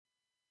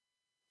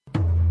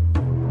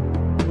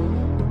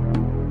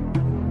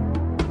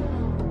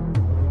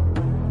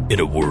In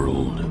a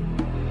world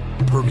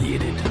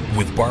permeated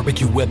with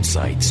barbecue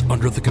websites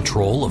under the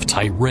control of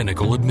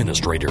tyrannical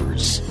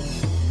administrators,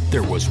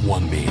 there was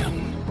one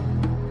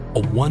man, a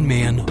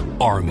one-man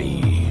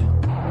army.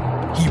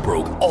 He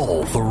broke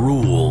all the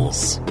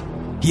rules.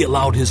 He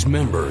allowed his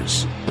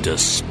members to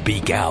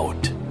speak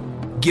out,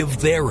 give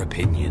their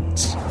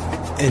opinions,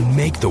 and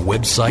make the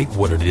website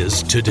what it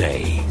is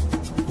today.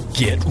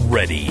 Get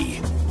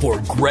ready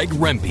for Greg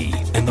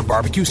Rempe and the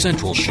Barbecue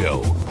Central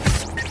Show.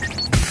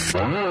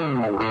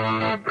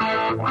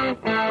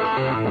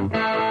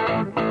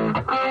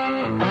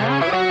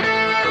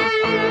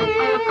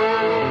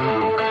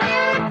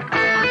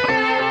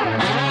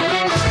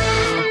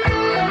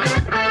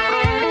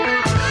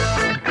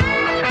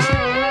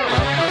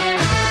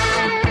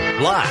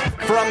 Live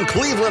from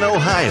Cleveland,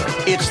 Ohio,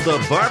 it's the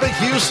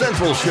Barbecue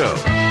Central Show.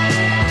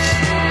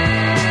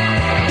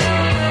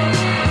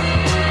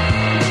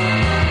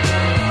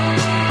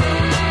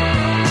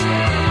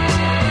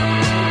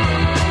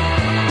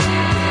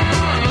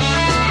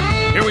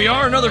 Here we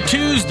are, another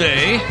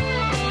Tuesday,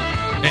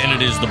 and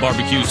it is the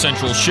Barbecue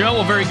Central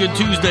Show. A very good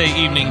Tuesday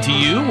evening to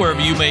you,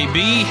 wherever you may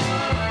be.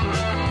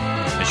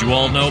 As you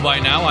all know by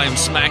now, I am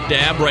smack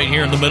dab right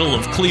here in the middle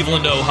of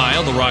Cleveland,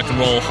 Ohio, the Rock and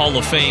Roll Hall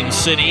of Fame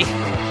city.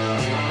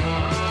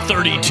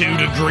 32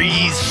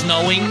 degrees,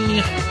 snowing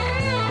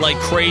like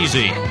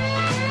crazy.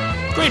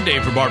 Great day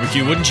for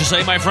barbecue, wouldn't you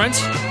say, my friends?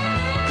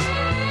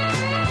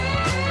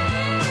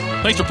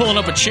 Thanks for pulling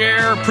up a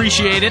chair.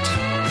 Appreciate it.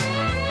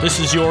 This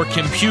is your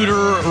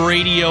computer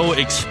radio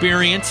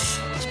experience,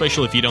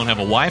 especially if you don't have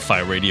a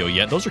Wi-Fi radio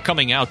yet. Those are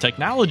coming out.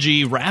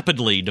 Technology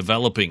rapidly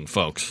developing,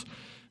 folks.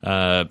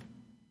 Some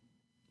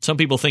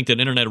people think that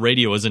internet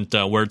radio isn't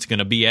where it's going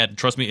to be at.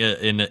 Trust me,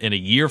 in a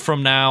year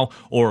from now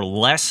or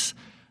less,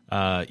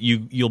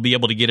 you'll be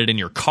able to get it in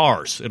your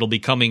cars. It'll be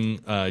coming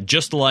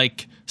just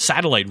like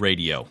satellite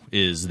radio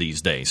is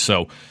these days.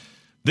 So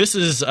this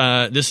is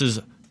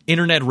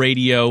internet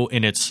radio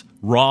in its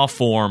raw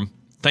form.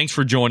 Thanks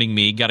for joining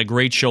me. Got a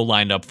great show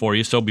lined up for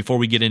you. So before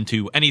we get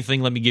into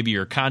anything, let me give you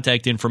your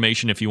contact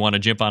information if you want to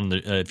jump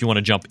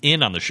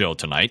in on the show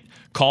tonight.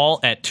 Call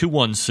at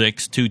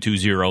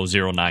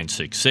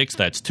 216-220-0966.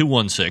 That's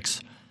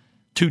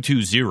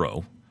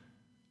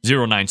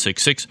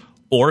 216-220-0966.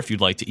 Or if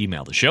you'd like to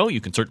email the show, you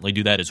can certainly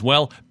do that as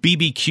well.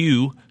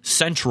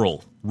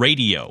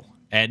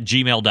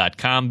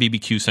 bbqcentralradio@gmail.com.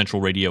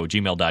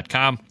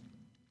 bbqcentralradio@gmail.com.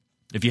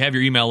 If you have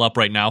your email up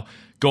right now,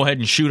 go ahead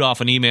and shoot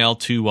off an email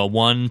to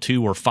 1,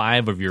 2, or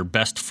 5 of your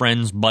best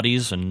friends,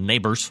 buddies, and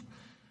neighbors.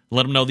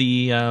 Let them know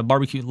the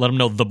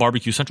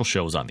Barbecue Central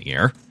Show is on the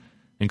air.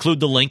 Include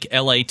the link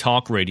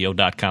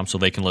latalkradio.com so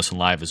they can listen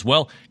live as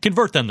well.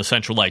 Convert them to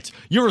Centralites.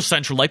 You're a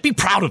Centralite. Be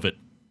proud of it.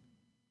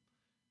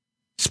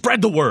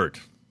 Spread the word.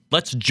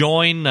 Let's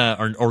join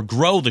or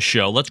grow the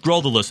show. Let's grow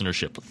the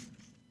listenership.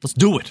 Let's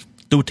do it.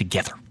 Do it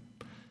together.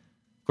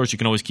 Of course, you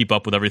can always keep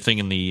up with everything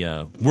in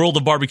the world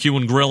of barbecue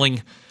and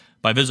grilling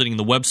by visiting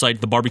the website,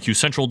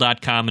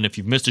 thebarbecuecentral.com. And if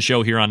you've missed a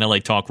show here on LA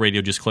Talk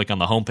Radio, just click on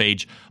the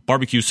homepage,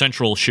 Barbecue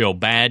Central Show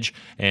badge,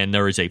 and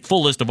there is a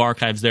full list of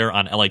archives there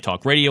on LA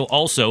Talk Radio.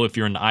 Also, if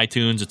you're in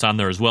iTunes, it's on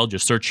there as well.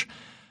 Just search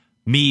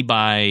me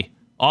by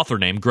author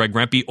name, Greg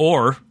Rempe,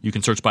 or you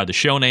can search by the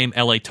show name,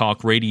 LA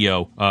Talk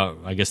Radio.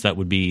 I guess that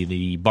would be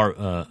the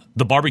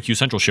Barbecue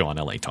Central Show on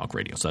LA Talk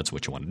Radio, so that's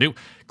what you want to do.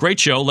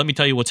 Great show. Let me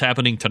tell you what's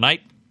happening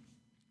tonight.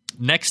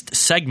 Next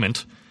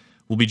segment,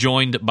 we'll be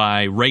joined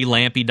by Ray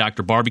Lampe,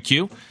 Dr.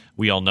 Barbecue.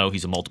 We all know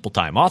he's a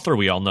multiple-time author.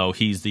 We all know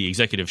he's the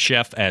executive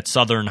chef at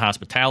Southern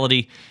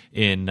Hospitality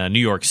in New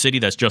York City.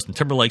 That's Justin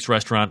Timberlake's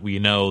restaurant. We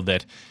know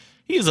that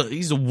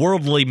he's a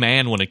worldly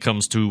man when it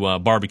comes to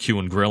barbecue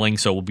and grilling.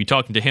 So we'll be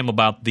talking to him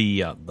about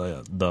the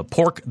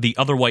Pork the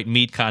Other White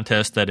Meat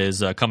contest that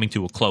is coming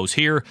to a close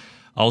here.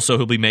 Also,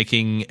 he'll be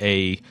making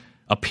a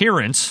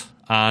appearance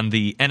on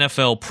the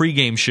NFL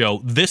pregame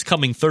show this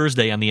coming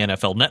Thursday on the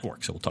NFL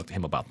Network. So we'll talk to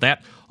him about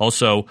that.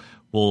 Also,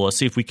 we'll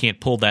see if we can't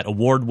pull that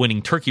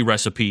award-winning turkey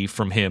recipe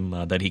from him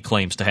that he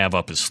claims to have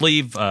up his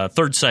sleeve.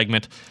 Third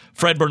segment,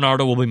 Fred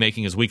Bernardo will be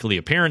making his weekly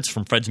appearance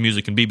from Fred's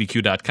Music and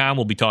BBQ.com.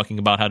 We'll be talking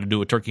about how to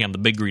do a turkey on the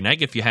Big Green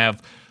Egg. If you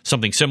have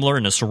something similar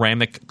in a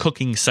ceramic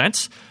cooking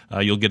sense,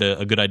 you'll get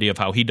a good idea of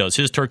how he does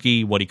his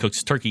turkey, what he cooks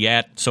his turkey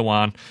at, so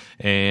on.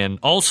 And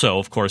also,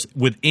 of course,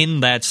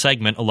 within that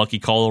segment, a lucky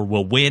caller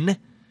will win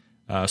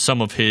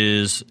some of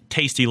his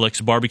Tasty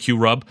Licks barbecue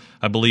rub.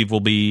 I believe we'll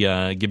be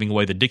giving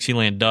away the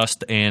Dixieland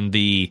Dust and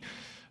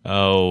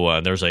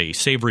there's a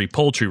savory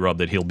poultry rub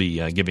that he'll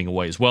be giving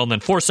away as well. And then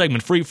fourth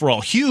segment, free for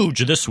all,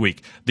 huge this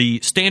week. The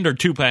standard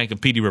 2-pack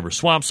of Petey River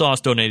Swamp Sauce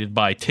donated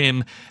by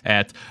Tim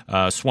at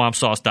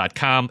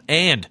swampsauce.com.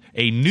 And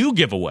a new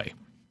giveaway.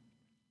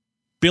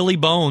 Billy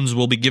Bones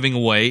will be giving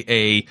away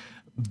a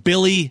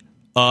Billy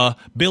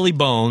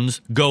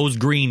Bones Goes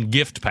Green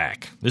gift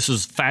pack. This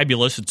is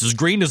fabulous. It's as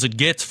green as it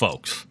gets,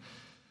 folks.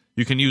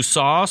 You can use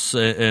sauce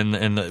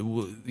and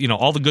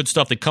all the good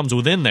stuff that comes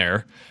within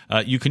there.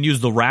 You can use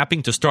the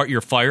wrapping to start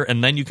your fire,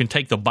 and then you can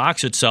take the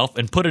box itself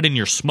and put it in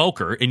your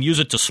smoker and use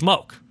it to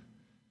smoke.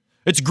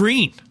 It's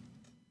green.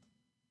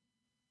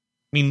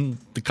 mean,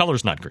 the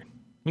color's not green.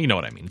 You know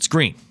what I mean. It's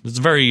green. It's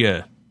a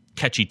very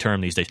catchy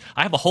term these days.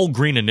 I have a whole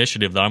green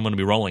initiative that I'm going to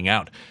be rolling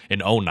out in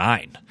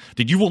 2009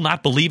 that you will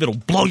not believe it'll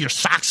blow your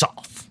socks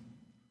off.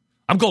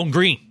 I'm going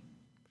green.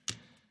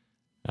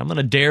 I'm going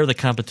to dare the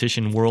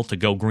competition world to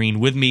go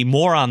green with me.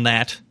 More on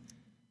that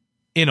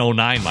in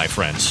 2009, my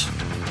friends.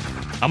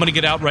 I'm going to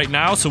get out right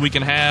now so we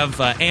can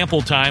have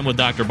ample time with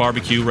Dr.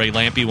 Barbecue Ray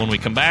Lampe when we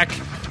come back.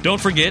 Don't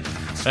forget,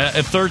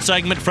 a third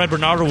segment, Fred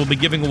Bernardo will be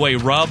giving away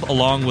rub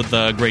along with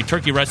great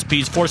turkey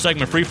recipes,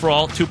 4-segment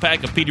free-for-all,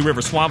 2-pack of Petey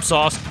River Swamp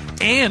Sauce,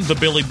 and the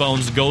Billy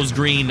Bones Goes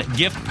Green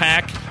gift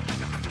pack.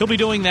 He'll be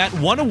doing that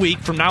one a week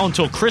from now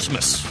until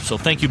Christmas. So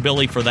thank you,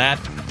 Billy, for that.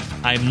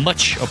 I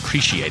much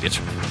appreciate it.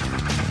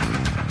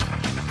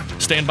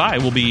 Stand by.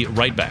 We'll be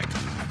right back.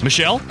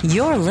 Michelle?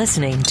 You're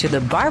listening to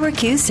the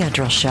Barbecue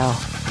Central Show.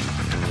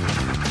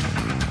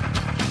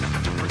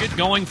 Get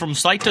going from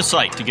site to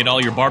site to get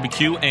all your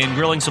barbecue and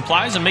grilling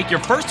supplies and make your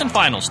first and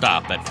final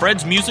stop at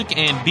Fred's Music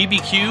and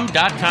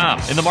BBQ.com.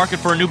 In the market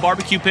for a new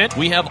barbecue pit,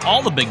 we have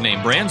all the big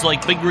name brands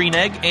like Big Green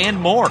Egg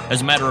and more. As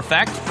a matter of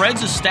fact,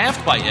 Fred's is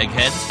staffed by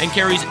eggheads and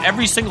carries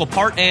every single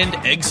part and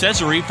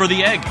accessory for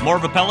the egg. More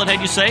of a pellet head,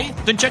 you say?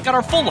 Then check out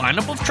our full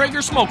lineup of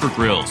Traeger smoker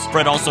grills.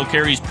 Fred also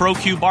carries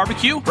Pro-Q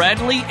Barbecue,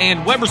 Bradley,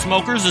 and Weber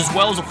smokers, as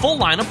well as a full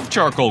lineup of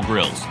charcoal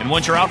grills. And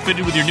once you're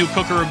outfitted with your new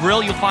cooker or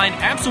grill, you'll find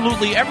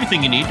absolutely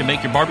everything you need to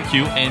make your barbecue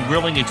and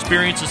grilling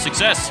experience a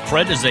success.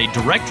 Fred is a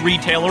direct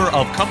retailer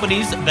of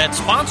companies that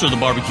sponsor the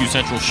Barbecue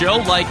Central show,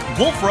 like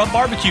Wolf Rub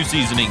Barbecue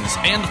Seasonings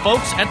and the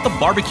folks at the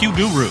Barbecue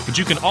Guru. But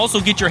you can also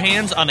get your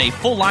hands on a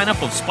full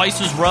lineup of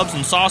spices, rubs,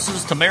 and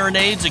sauces to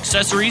marinades,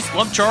 accessories,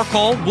 lump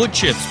charcoal, wood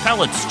chips,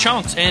 pellets,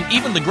 chunks, and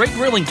even the great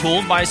grilling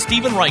tools by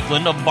Stephen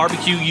Reichland of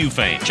Barbecue U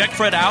fame. Check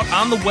Fred out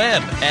on the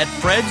web at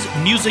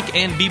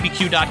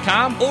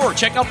fredsmusicandbbq.com or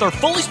check out their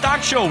fully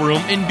stocked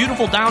showroom in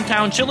beautiful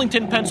downtown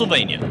Chillington,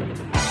 Pennsylvania.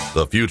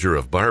 The future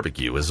of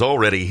barbecue is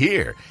already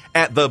here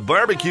at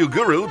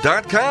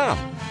thebarbecueguru.com.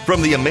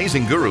 From the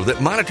amazing guru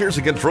that monitors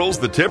and controls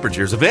the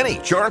temperatures of any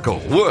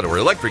charcoal, wood, or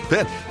electric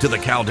pit to the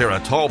Caldera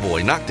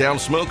Tallboy knockdown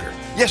smoker.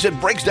 Yes, it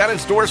breaks down and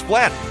stores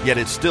flat, yet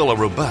it's still a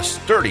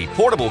robust, sturdy,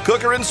 portable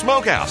cooker and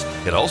smokehouse.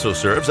 It also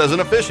serves as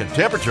an efficient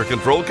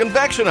temperature-controlled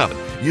convection oven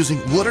using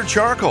wood or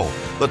charcoal.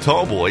 The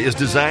Tallboy is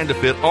designed to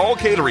fit all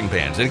catering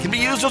pans and can be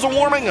used as a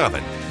warming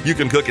oven. You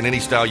can cook in any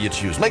style you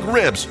choose. Make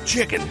ribs,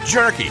 chicken,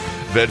 jerky,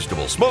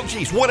 vegetables, smoked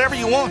cheese, whatever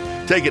you want.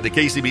 Take it to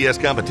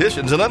KCBS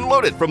competitions and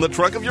unload it from the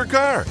trunk of your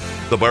car.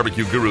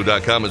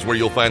 TheBarbecueGuru.com is where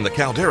you'll find the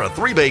Caldera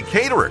 3-Bay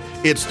Caterer.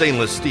 It's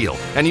stainless steel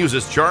and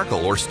uses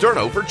charcoal or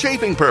sterno for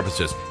chafing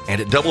purposes. And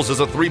it doubles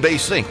as a 3-bay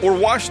sink or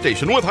wash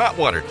station with hot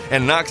water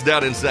and knocks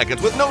down in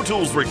seconds with no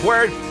tools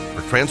required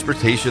for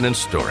transportation and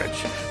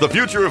storage. The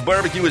future of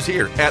barbecue is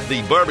here at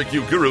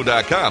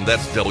thebarbecueguru.com.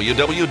 That's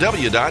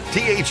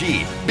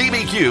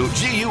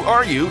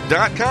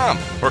www.thebbqguru.com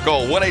or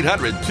call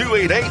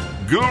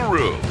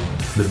 1-800-288-GURU.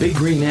 The Big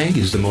Green Egg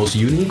is the most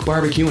unique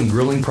barbecue and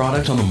grilling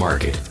product on the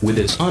market, with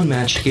its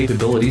unmatched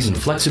capabilities and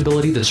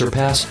flexibility that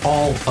surpass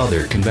all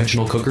other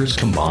conventional cookers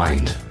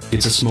combined.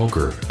 It's a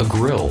smoker, a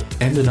grill,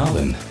 and an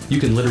oven. You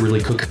can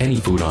literally cook any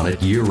food on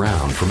it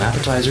year-round, from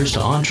appetizers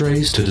to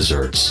entrees to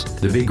desserts.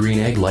 The Big Green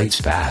Egg lights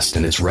fast,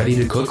 and it's ready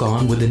to cook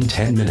on within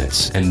 10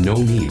 minutes, and no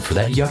need for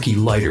that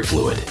yucky lighter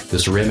fluid. The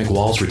ceramic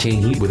walls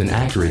retain heat with an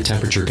accurate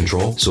temperature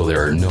control, so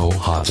there are no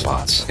hot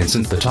spots. And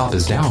since the top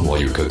is down while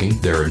you're cooking,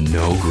 there are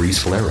no grease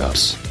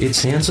flare-ups.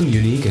 Its handsome,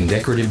 unique, and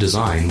decorative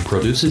design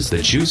produces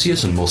the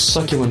juiciest and most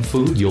succulent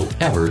food you'll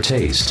ever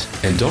taste.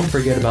 And don't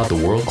forget about the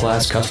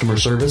world-class customer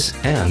service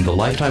and the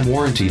lifetime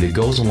warranty that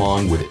goes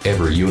along with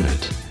every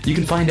unit. You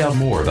can find out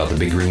more about the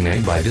Big Green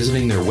Egg by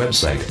visiting their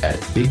website at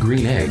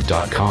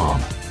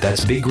biggreenegg.com.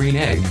 That's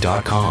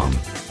biggreenegg.com.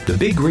 The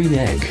Big Green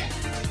Egg,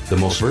 the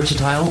most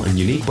versatile and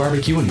unique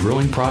barbecue and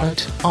grilling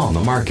product on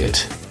the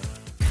market.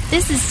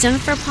 This is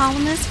Jennifer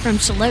Palamas from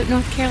Charlotte,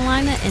 North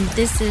Carolina, and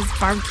this is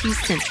Barbecue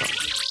Central.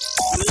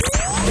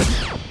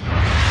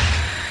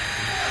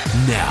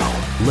 Now,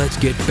 let's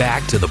get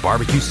back to the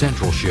Barbecue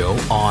Central show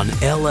on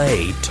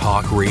LA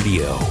Talk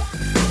Radio.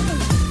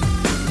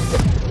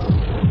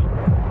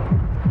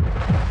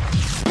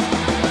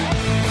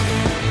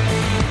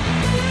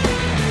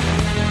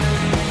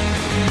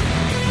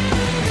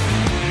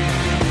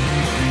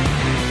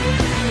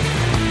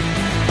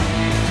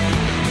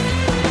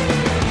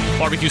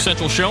 Barbecue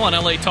Central show on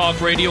LA Talk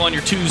Radio on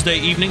your Tuesday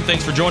evening.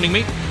 Thanks for joining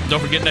me.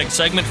 Don't forget, next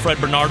segment, Fred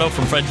Bernardo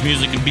from Fred's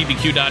Music and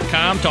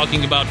BBQ.com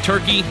talking about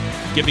turkey,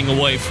 giving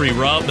away free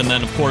rub, and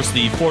then, of course,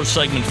 the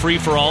 4-segment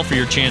free-for-all for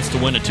your chance to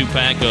win a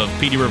 2-pack of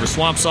Petey River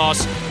Swamp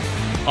Sauce.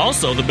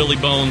 Also, the Billy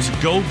Bones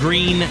Go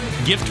Green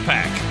gift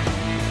pack.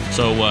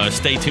 So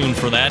stay tuned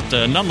for that.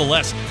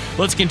 Nonetheless,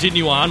 let's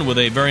continue on with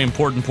a very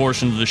important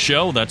portion of the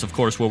show. That's, of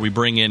course, where we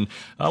bring in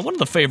one of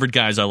the favorite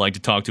guys I like to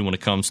talk to when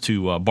it comes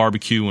to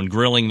barbecue and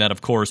grilling. That,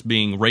 of course,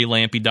 being Ray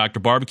Lampe, Dr.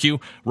 Barbecue.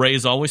 Ray,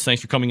 as always,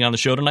 thanks for coming on the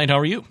show tonight. How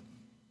are you?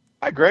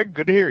 Hi, Greg.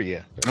 Good to hear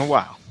you. Been a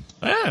while.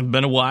 It's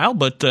been a while,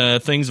 but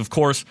things, of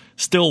course,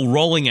 still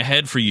rolling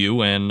ahead for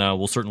you, and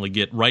we'll certainly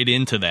get right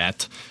into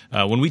that.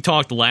 When we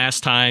talked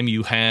last time,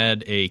 you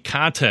had a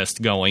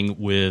contest going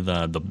with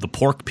the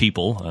pork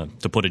people,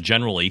 to put it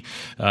generally.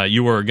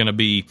 You were going to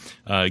be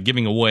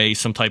giving away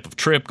some type of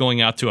trip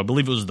going out to, I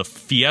believe it was the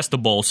Fiesta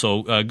Bowl.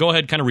 So go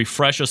ahead, kind of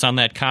refresh us on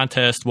that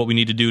contest, what we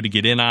need to do to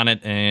get in on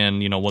it,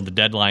 and what the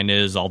deadline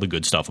is, all the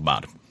good stuff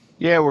about it.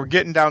 Yeah, we're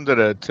getting down to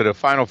the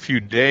final few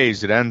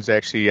days. It ends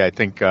actually, I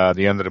think,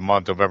 the end of the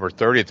month, November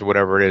 30th or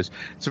whatever it is.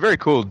 It's a very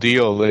cool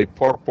deal. The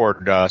Pork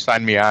Board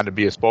signed me on to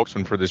be a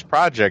spokesman for this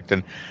project.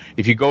 And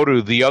if you go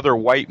to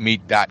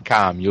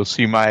theotherwhitemeat.com, you'll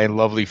see my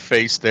lovely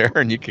face there,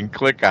 and you can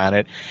click on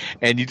it.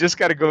 And you just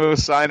got to go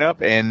sign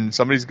up, and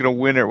somebody's going to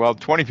win it. Well,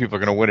 20 people are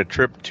going to win a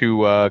trip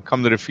to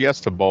come to the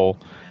Fiesta Bowl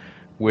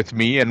with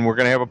me, and we're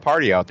going to have a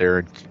party out there.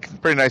 It's a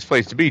pretty nice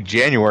place to be.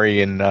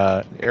 January in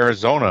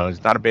Arizona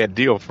is not a bad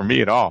deal for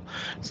me at all.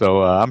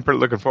 So I'm pretty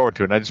looking forward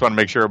to it. And I just want to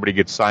make sure everybody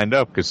gets signed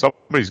up because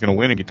somebody's going to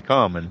win and get to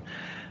come. And,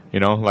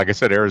 like I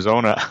said,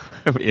 Arizona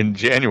in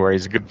January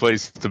is a good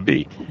place to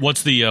be.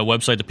 What's the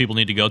website that people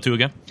need to go to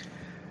again?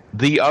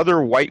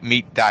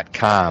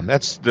 Theotherwhitemeat.com.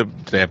 That's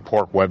the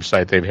pork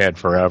website they've had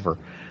forever.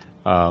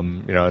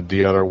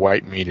 The Other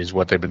White Meat is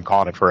what they've been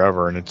calling it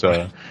forever, and it's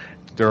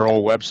their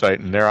old website,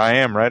 and there I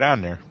am right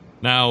on there.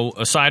 Now,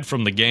 aside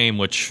from the game,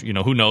 which,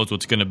 who knows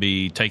what's going to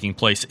be taking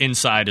place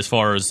inside as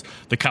far as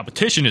the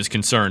competition is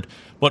concerned,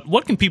 but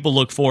what can people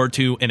look forward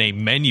to in a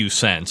menu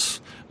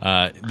sense?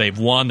 They've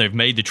won, they've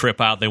made the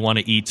trip out, they want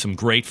to eat some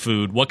great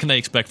food. What can they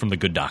expect from the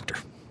good doctor?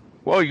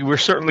 Well, we're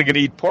certainly going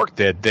to eat pork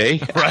that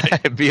day,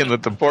 right? Being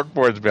that the pork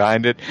board's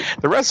behind it.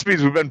 The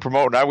recipes we've been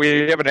promoting,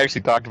 we haven't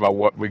actually talked about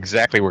what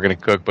exactly we're going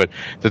to cook, but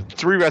the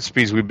 3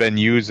 recipes we've been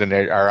using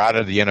are out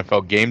of the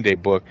NFL Game Day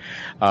book.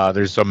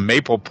 There's some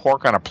maple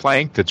pork on a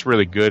plank that's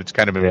really good. It's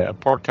kind of a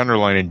pork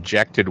tenderloin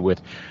injected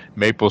with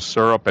maple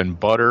syrup and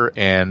butter,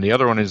 and the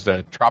other one is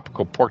the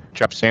tropical pork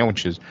chop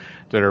sandwiches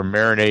that are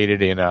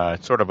marinated in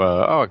sort of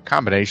a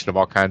combination of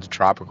all kinds of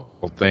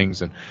tropical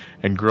things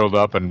and grilled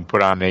up and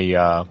put on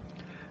a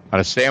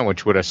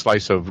sandwich with a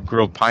slice of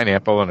grilled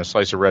pineapple and a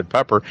slice of red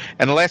pepper.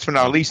 And the last but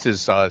not least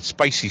is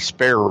spicy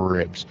spare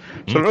ribs.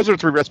 So those are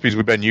 3 recipes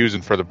we've been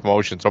using for the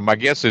promotion. So my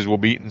guess is we'll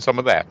be eating some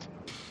of that.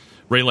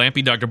 Ray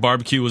Lampe, Dr.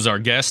 Barbecue, is our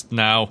guest.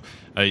 Now,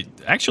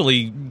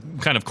 actually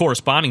kind of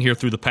corresponding here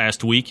through the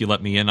past week, you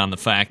let me in on the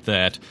fact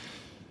that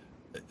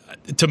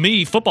to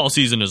me, football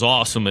season is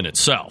awesome in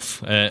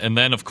itself. And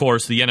then, of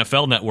course, the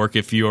NFL Network,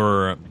 if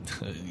you're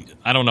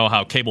I don't know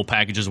how cable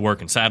packages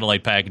work and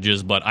satellite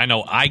packages, but I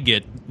know I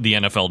get the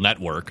NFL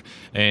Network.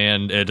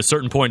 And at a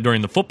certain point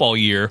during the football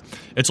year,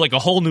 it's like a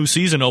whole new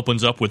season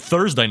opens up with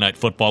Thursday Night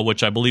Football,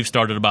 which I believe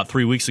started about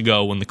 3 weeks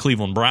ago when the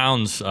Cleveland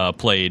Browns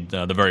played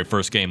the very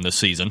first game this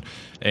season.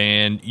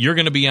 And you're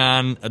going to be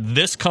on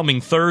this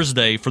coming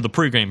Thursday for the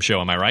pregame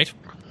show, am I right?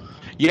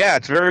 Yeah,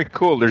 it's very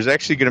cool. There's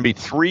actually going to be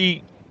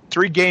three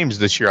games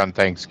this year on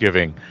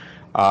Thanksgiving.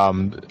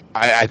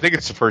 I think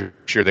it's the first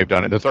year they've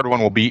done it. The third one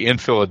will be in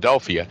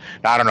Philadelphia.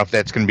 Now, I don't know if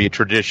that's going to be a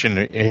tradition,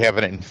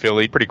 having it in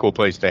Philly. Pretty cool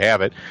place to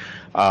have it,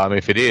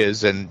 if it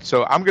is. And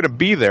so I'm going to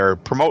be there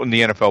promoting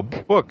the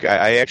NFL book.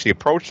 I actually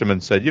approached them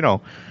and said,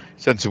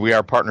 since we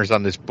are partners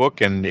on this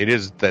book and it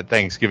is that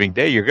Thanksgiving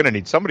Day, you're going to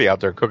need somebody out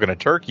there cooking a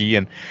turkey.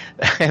 And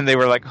they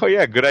were like, oh,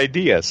 yeah, good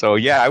idea. So,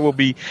 yeah, I will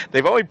be.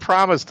 They've only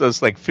promised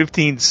us like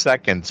 15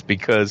 seconds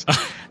because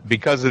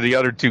of the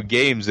other 2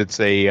 games. It's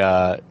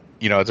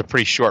it's a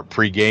pretty short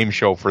pre-game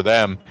show for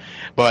them.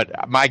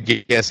 But my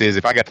guess is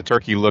if I got the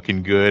turkey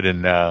looking good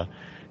and I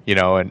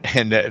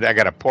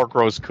got a pork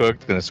roast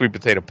cooked and a sweet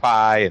potato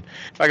pie, and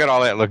if I got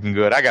all that looking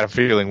good, I got a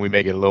feeling we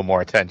may get a little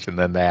more attention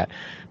than that.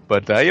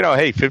 But,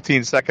 hey,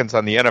 15 seconds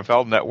on the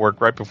NFL Network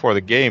right before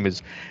the game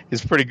is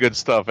pretty good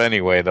stuff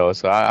anyway, though.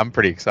 So I'm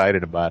pretty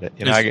excited about it.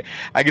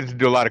 I get to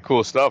do a lot of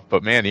cool stuff,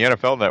 but, man, the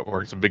NFL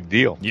Network's a big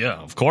deal. Yeah,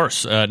 of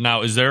course.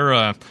 Now, is there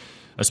a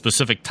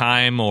specific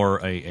time or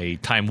a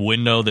time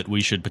window that we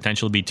should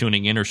potentially be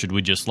tuning in, or should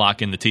we just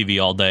lock in the TV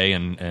all day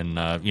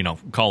and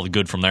call it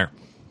good from there?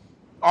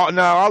 Oh,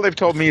 no, all they've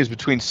told me is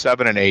between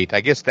 7 and 8.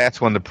 I guess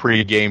that's when the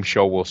pregame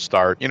show will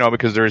start,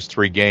 because there's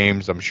 3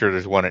 games. I'm sure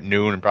there's one at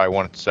noon and probably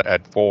one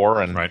at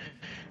 4. And, right.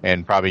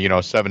 And probably,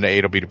 7 to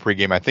 8 will be the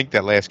pregame. I think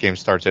that last game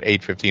starts at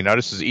 8:15. Now,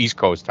 this is East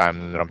Coast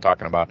time that I'm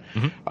talking about.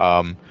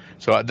 Mm-hmm.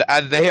 So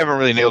they haven't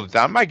really nailed it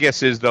down. My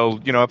guess is, though,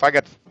 if I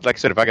got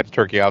the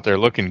turkey out there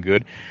looking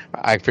good,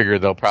 I figure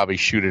they'll probably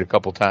shoot it a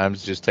couple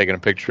times, just taking a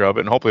picture of it,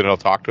 and hopefully they'll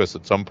talk to us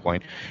at some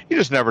point. You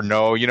just never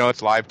know.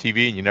 It's live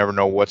TV, and you never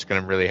know what's going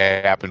to really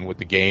happen with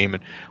the game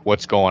and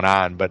what's going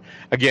on. But,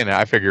 again,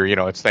 I figure,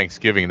 it's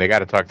Thanksgiving. They got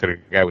to talk to the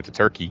guy with the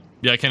turkey.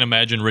 Yeah, I can't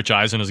imagine Rich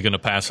Eisen is going to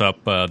pass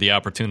up the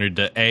opportunity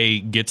to,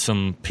 A, get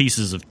some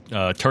pieces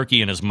of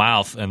turkey in his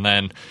mouth, and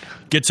then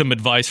get some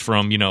advice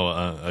from,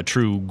 a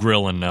true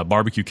grill and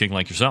barbecue king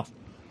like yourself.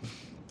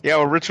 Yeah,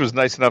 well, Rich was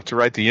nice enough to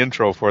write the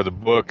intro for the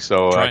book,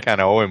 so right. I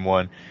kind of owe him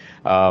one.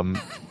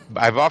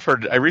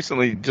 I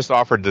recently just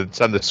offered to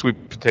send the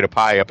sweet potato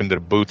pie up into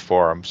the booth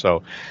for them.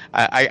 So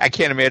I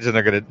can't imagine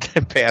they're going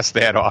to pass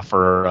that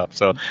offer up.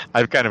 So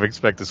I kind of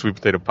expect the sweet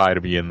potato pie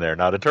to be in there.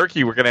 Now the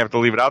turkey, we're going to have to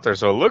leave it out there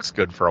so it looks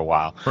good for a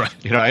while. Right.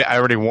 I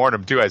already warned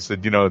them too. I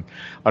said,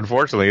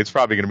 unfortunately, it's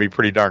probably going to be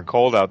pretty darn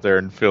cold out there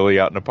in Philly,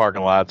 out in the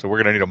parking lot. So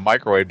we're going to need a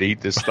microwave to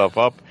heat this stuff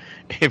up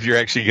if you're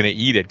actually going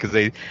to eat it, because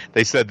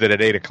they said that at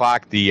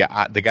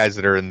 8:00 the guys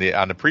that are on the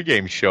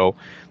pregame show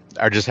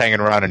are just hanging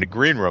around in the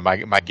green room.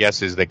 My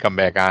guess is they come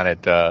back on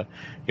at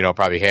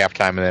probably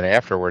halftime and then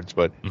afterwards.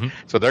 But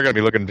so they're going to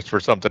be looking for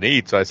something to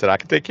eat. So I said I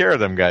can take care of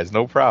them guys,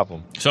 no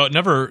problem. So it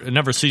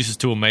never ceases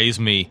to amaze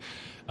me.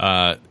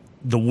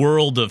 The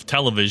world of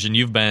television.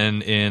 You've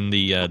been in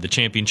the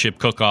championship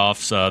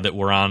cook-offs that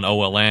were on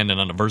OLN and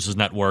on the Versus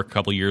Network a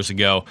couple years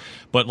ago.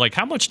 But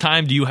how much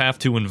time do you have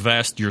to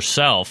invest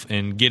yourself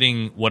in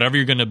getting whatever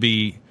you're going to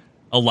be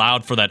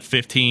allowed for that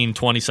 15,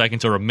 20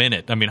 seconds or a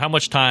minute? I mean, how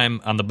much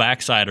time on the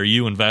backside are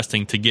you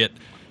investing to get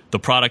the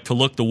product to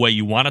look the way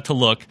you want it to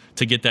look,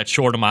 to get that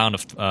short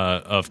amount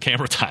of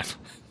camera time?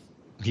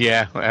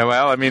 Yeah,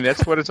 well, I mean,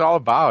 that's what it's all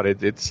about.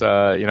 It's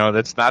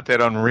that's not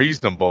that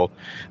unreasonable.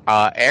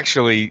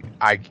 Actually,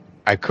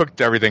 I cooked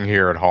everything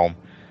here at home.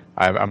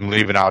 I'm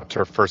leaving out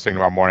first thing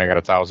tomorrow morning. I got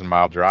a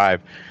 1,000-mile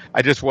drive.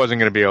 I just wasn't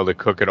going to be able to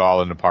cook it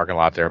all in the parking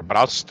lot there, but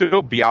I'll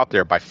still be out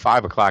there by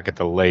 5:00 at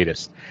the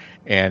latest.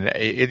 And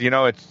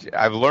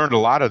I've learned a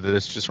lot of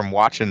this just from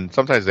watching.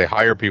 Sometimes they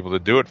hire people to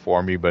do it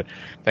for me, but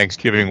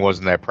Thanksgiving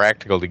wasn't that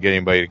practical to get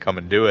anybody to come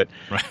and do it.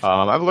 Right.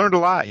 I've learned a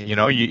lot.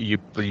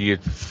 You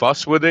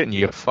fuss with it and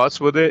you fuss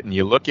with it and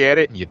you look at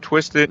it and you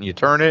twist it and you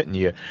turn it and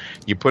you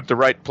put the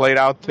right plate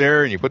out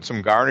there and you put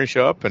some garnish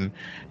up and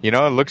it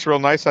looks real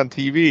nice on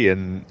TV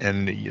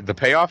and the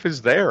payoff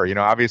is there.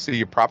 Obviously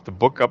you prop the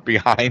book up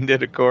behind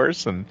it, of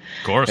course, and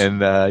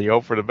you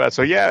hope for the best.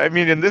 So yeah, I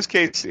mean, in this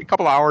case, a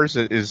couple hours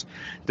is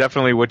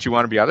definitely what you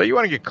want to be out there. You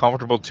want to get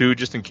comfortable too,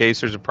 just in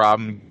case there's a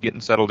problem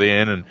getting settled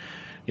in, and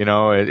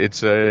that's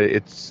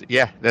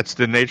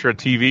the nature of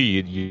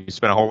TV. You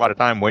spend a whole lot of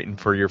time waiting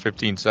for your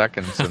 15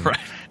 seconds, and, right.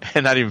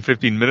 and not even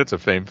 15 minutes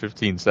of fame,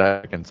 15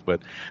 seconds. But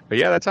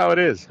yeah, that's how it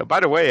is. By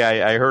the way,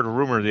 I heard a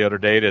rumor the other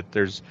day that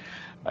there's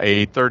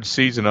a third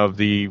season of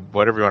the,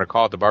 whatever you want to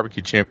call it, the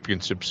Barbecue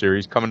Championship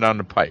Series coming down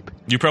the pipe.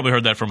 You probably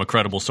heard that from a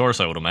credible source,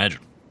 I would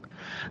imagine.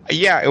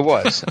 Yeah, it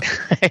was.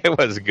 It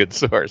was a good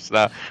source.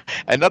 Now,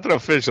 and nothing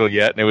official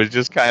yet, and it was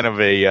just kind of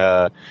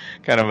a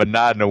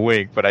nod and a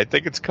wink. But I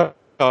think it's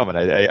coming.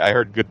 I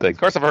heard good things. Of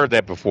course, I've heard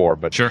that before,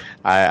 but sure.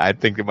 I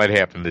think it might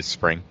happen this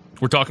spring.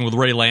 We're talking with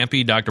Ray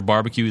Lampe. Dr.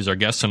 Barbecue is our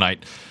guest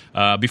tonight.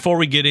 Before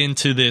we get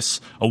into this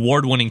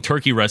award-winning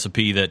turkey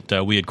recipe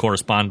that we had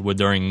corresponded with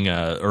during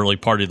early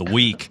part of the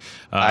week,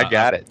 I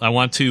got it. I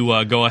want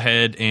to go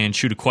ahead and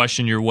shoot a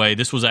question your way.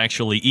 This was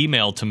actually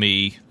emailed to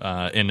me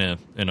in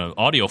an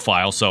audio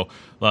file, so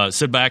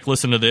sit back,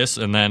 listen to this,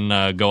 and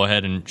then go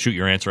ahead and shoot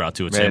your answer out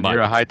to it. Man,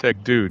 you're a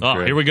high-tech dude. Oh,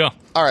 Greg. Here we go.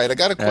 All right, I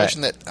got a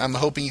question that I'm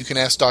hoping you can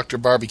ask Dr.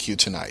 Barbecue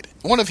tonight.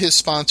 One of his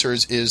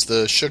sponsors is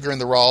the Sugar in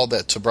the Raw,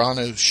 that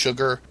Tabrano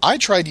sugar. I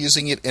tried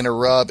using it in a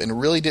rub and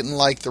really didn't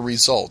like the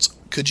results.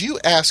 Could you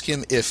ask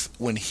him if,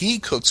 when he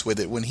cooks with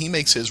it, when he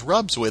makes his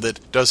rubs with it,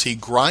 does he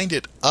grind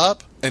it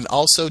up? And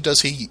also,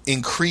 does he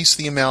increase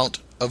the amount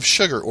of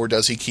sugar, or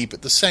does he keep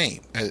it the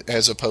same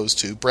as opposed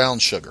to brown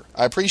sugar?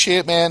 I appreciate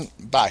it, man.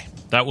 Bye.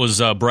 That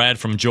was Brad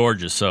from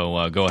Georgia,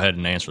 so go ahead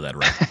and answer that,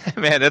 right?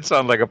 Man, that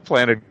sounds like a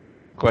planted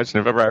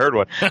question if ever I heard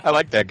one. I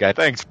like that guy.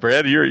 Thanks,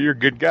 Brad. You're a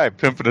good guy,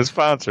 pimping a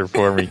sponsor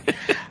for me.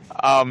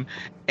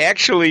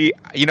 Actually,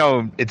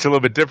 it's a little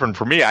bit different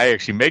for me. I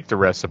actually make the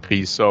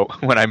recipe, so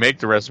when I make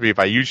the recipe, if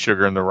I use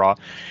sugar in the raw,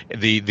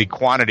 the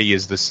quantity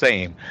is the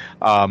same.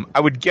 I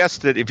would guess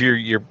that if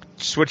you're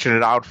switching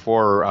it out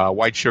for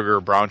white sugar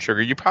or brown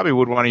sugar, you probably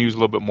would want to use a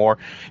little bit more.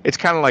 It's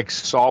kind of like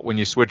salt when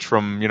you switch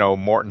from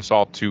Morton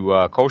salt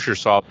to kosher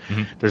salt.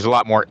 Mm-hmm. There's a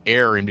lot more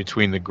air in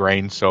between the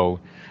grains, so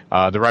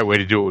the right way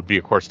to do it would be,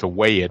 of course, to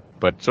weigh it.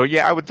 But so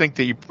yeah, I would think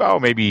that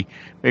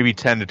maybe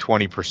 10 to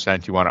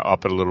 20%. You want to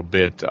up it a little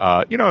bit.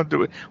 When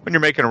you're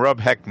making a rub,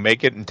 heck,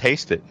 make it and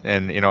taste it,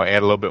 and add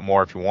a little bit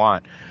more if you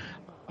want.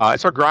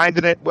 So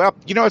grinding it, well,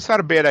 it's not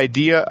a bad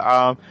idea.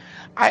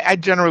 I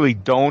generally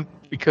don't,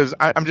 because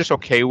I'm just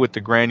okay with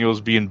the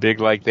granules being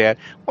big like that.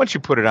 Once you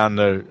put it on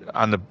the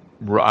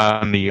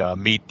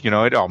meat,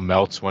 it all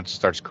melts once it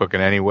starts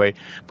cooking anyway.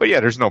 But yeah,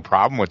 there's no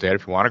problem with that.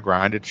 If you want to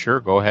grind it, sure,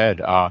 go ahead.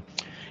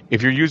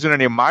 If you're using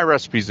any of my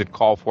recipes that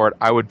call for it,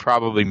 I would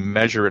probably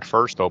measure it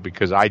first, though,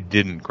 because I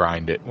didn't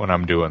grind it when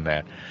I'm doing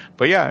that.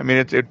 But yeah, I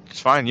mean, it's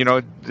fine.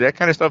 That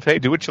kind of stuff, hey,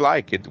 do what you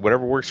like.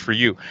 Whatever works for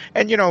you.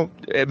 And,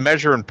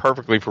 measuring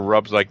perfectly for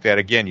rubs like that,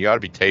 again, you ought to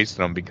be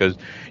tasting them, because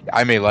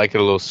I may like it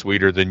a little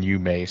sweeter than you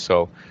may.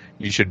 So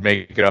you should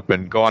make it up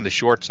and go on the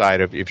short side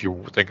if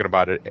you're thinking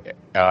about it,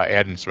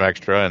 adding some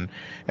extra,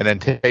 and then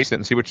taste it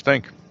and see what you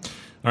think.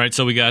 All right,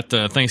 so we got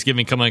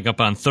Thanksgiving coming up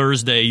on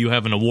Thursday. You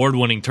have an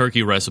award-winning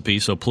turkey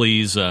recipe, so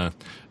please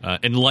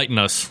enlighten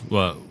us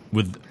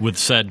with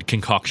said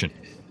concoction.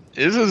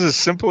 This is as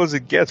simple as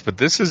it gets, but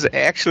this is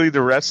actually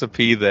the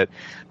recipe that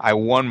I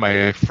won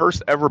my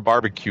first ever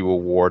barbecue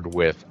award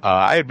with.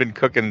 I had been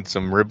cooking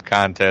some rib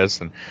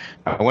contests, and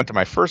I went to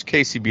my first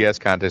KCBS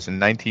contest in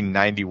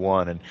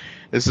 1991, and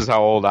this is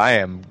how old I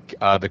am.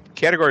 The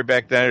category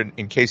back then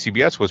in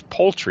KCBS was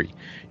poultry.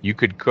 You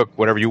could cook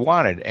whatever you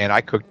wanted, and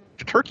I cooked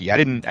a turkey. I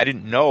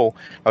didn't know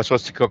I was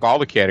supposed to cook all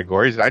the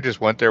categories. I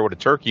just went there with a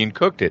turkey and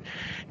cooked it.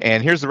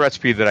 And here's the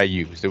recipe that I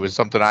used. It was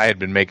something I had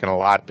been making a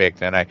lot back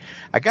then.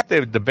 I got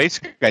the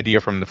basic idea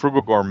from the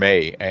Frugal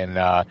Gourmet, and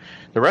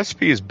the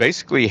recipe is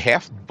basically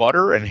half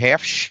butter and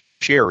half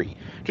sherry.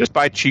 Just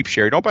buy cheap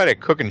sherry. Don't buy that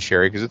cooking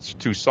sherry because it's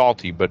too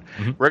salty, but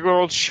regular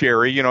old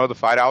sherry, the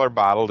 $5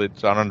 bottle.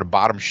 It's on the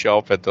bottom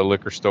shelf at the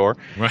liquor store.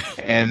 Right.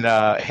 And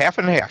half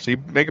and half. So you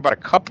make about a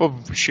cup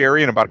of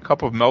sherry and about a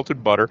cup of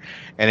melted butter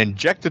and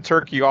inject the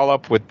turkey all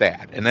up with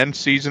that and then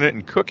season it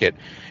and cook it.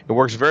 It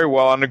works very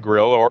well on the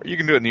grill, or you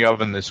can do it in the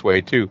oven this way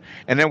too.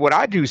 And then what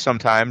I do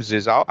sometimes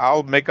is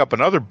I'll make up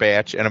another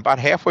batch, and about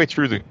halfway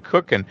through the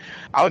cooking,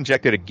 I'll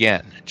inject it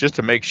again just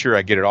to make sure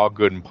I get it all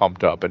good and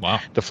pumped up. And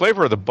the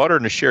flavor of the butter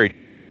and the sherry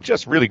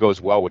just really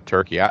goes well with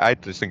turkey. I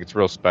just think it's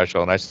real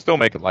special, and I still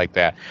make it like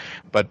that.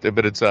 But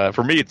it's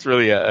for me, it's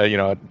really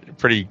a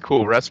pretty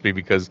cool recipe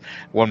because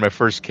I won my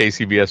first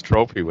KCBS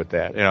trophy with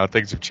that.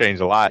 Things have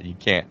changed a lot. You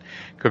can't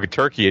cook a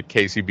turkey at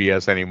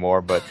KCBS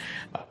anymore. But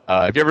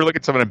if you ever look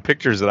at some of them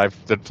pictures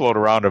that float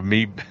around of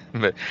me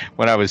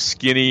when I was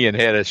skinny and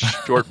had a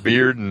short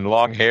beard and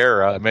long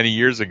hair many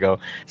years ago,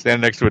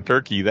 standing next to a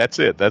turkey, that's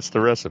it. That's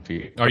the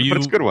recipe. But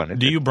it's a good one.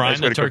 Do you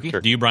brine the turkey?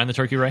 Do you brine the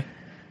turkey, Ray?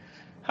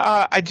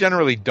 I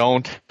generally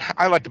don't.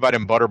 I like to buy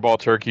them butterball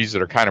turkeys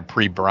that are kind of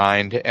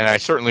pre-brined, and I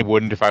certainly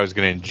wouldn't if I was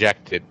going to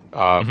inject it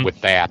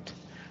with that.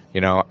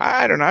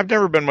 I don't know. I've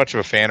never been much of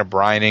a fan of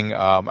brining.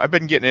 I've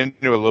been getting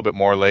into it a little bit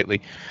more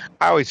lately.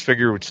 I always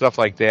figure with stuff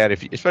like that,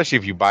 especially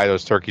if you buy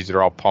those turkeys that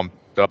are all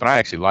pumped up, and I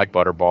actually like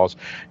butterballs.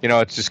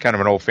 It's just kind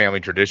of an old family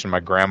tradition. My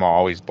grandma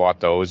always bought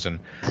those, and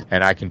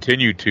I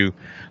continue to.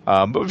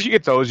 But if you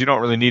get those, you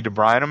don't really need to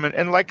brine them.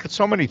 And like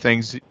so many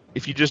things,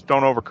 if you just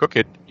don't overcook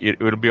it,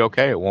 it'll be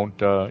okay. It won't.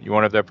 You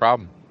won't have that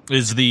problem.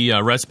 Is the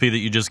recipe that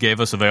you just gave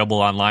us available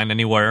online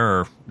anywhere,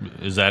 or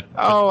is that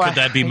could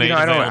that be made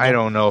available? I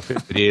don't know if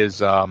it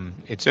is.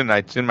 It's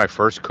in my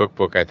first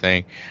cookbook, I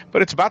think.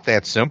 But it's about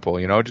that simple.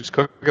 Just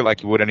cook it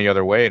like you would any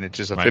other way, and it's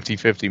just a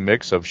 50-50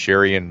 mix of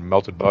sherry and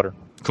melted butter.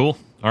 Cool.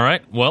 All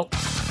right. Well,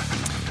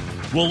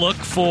 we'll look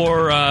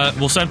for.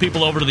 We'll send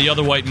people over to the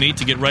Other White Meat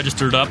to get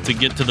registered up to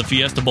get to the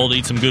Fiesta Bowl to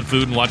eat some good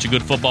food and watch a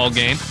good football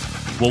game.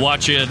 We'll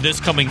watch you this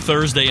coming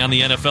Thursday on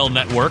the NFL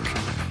Network,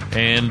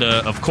 and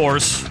of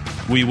course,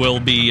 we will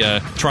be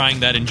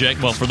trying that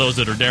Well, for those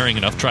that are daring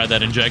enough, try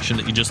that injection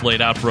that you just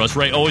laid out for us.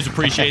 Ray, always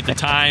appreciate the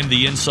time,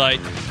 the insight.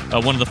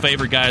 One of the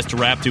favorite guys to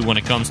rap to when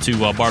it comes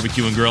to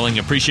barbecue and grilling.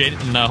 Appreciate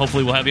it, and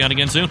hopefully we'll have you on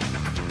again soon.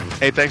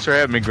 Hey, thanks for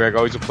having me, Greg.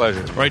 Always a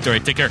pleasure. All right,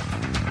 take care.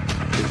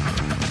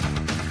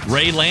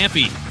 Ray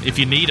Lampe, if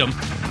you need him.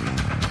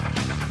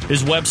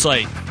 His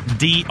website,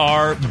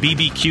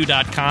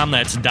 drbbq.com.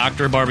 That's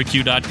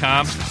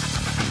drbarbecue.com.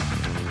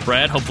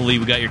 Brad, hopefully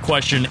we got your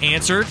question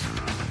answered.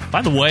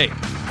 By the way,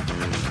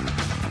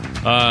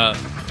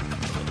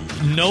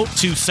 note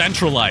to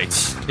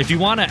Centralites, if you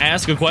want to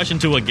ask a question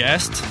to a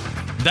guest,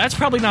 that's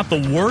probably not the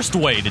worst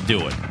way to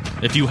do it.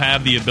 If you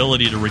have the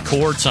ability to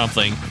record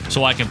something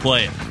so I can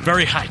play it.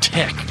 Very high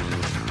tech.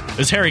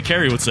 As Harry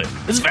Carey would say,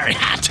 it's very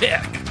high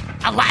tech.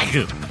 I like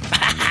it.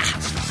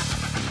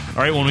 All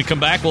right, when we come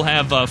back, we'll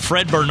have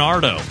Fred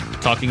Bernardo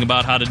talking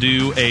about how to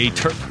do a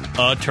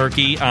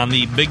turkey on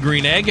the Big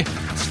Green Egg.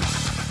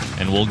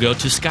 And we'll go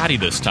to Scotty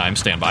this time.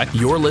 Stand by.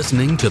 You're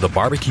listening to the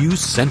Barbecue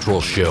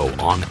Central Show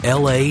on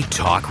LA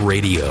Talk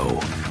Radio.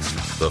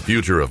 The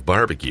future of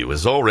barbecue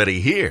is already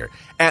here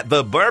at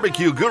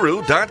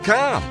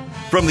thebarbecueguru.com.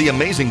 From the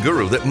amazing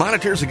guru that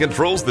monitors and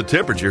controls the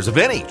temperatures of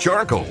any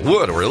charcoal,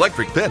 wood, or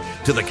electric pit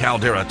to the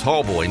Caldera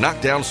Tallboy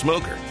knockdown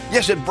smoker.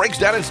 Yes, it breaks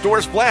down and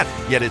stores flat,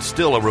 yet it's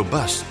still a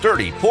robust,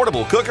 sturdy,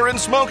 portable cooker and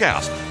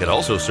smokehouse. It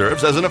also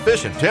serves as an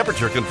efficient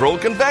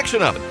temperature-controlled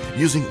convection oven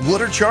using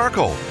wood or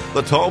charcoal.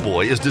 The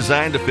Tallboy is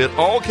designed to fit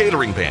all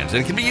catering pans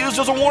and can be used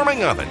as a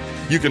warming oven.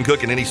 You can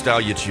cook in any style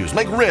you choose.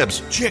 Make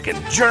ribs, chicken,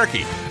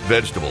 jerky,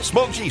 vegetables,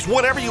 smoked cheese,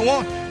 whatever you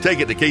want.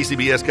 Take it to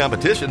KCBS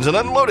competitions and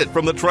unload it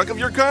from the trunk of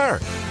your car.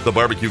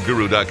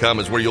 TheBarbecueGuru.com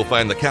is where you'll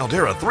find the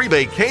Caldera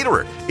 3-Bay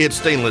Caterer. It's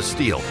stainless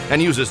steel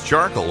and uses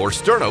charcoal or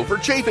sterno for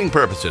chafing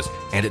purposes.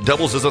 And it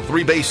doubles as a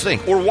 3-bay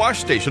sink or wash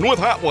station with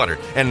hot water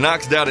and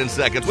knocks down in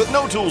seconds with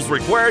no tools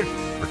required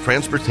for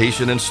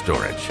transportation and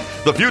storage.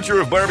 The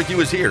future of barbecue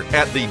is here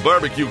at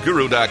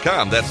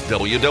thebarbecueguru.com. That's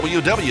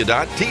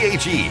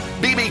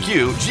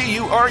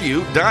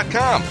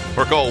www.thebbqguru.com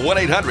or call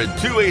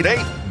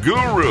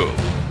 1-800-288-GURU.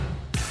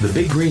 The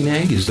Big Green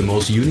Egg is the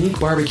most unique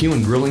barbecue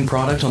and grilling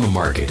product on the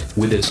market,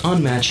 with its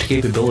unmatched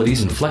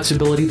capabilities and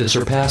flexibility that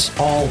surpass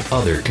all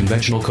other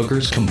conventional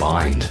cookers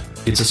combined.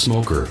 It's a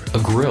smoker, a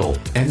grill,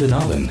 and an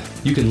oven.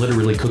 You can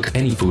literally cook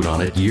any food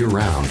on it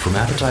year-round, from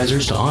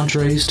appetizers to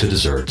entrees to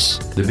desserts.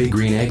 The Big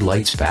Green Egg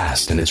lights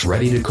fast, and it's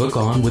ready to cook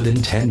on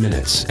within 10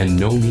 minutes, and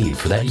no need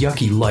for that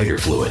yucky lighter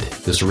fluid.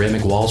 The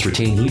ceramic walls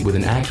retain heat with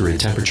an accurate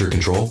temperature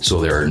control,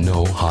 so there are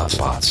no hot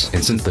spots.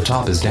 And since the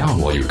top is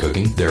down while you're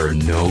cooking, there are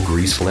no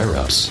grease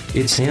flare-ups.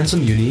 Its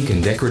handsome, unique,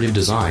 and decorative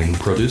design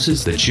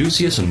produces the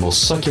juiciest and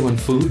most succulent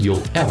food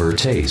you'll ever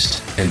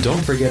taste. And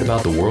don't forget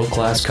about the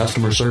world-class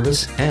customer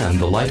service and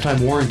the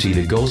lifetime warranty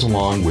that goes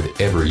along with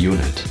every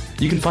unit.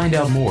 You can find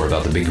out more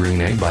about the Big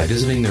Green Egg by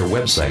visiting their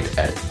website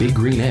at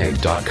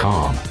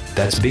biggreenegg.com.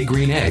 That's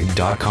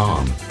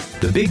biggreenegg.com.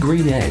 The Big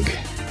Green Egg,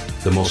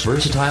 the most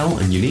versatile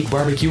and unique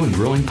barbecue and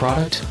grilling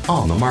product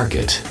on the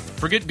market.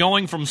 Forget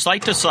going from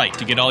site to site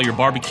to get all your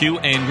barbecue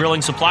and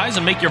grilling supplies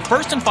and make your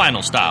first and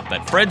final stop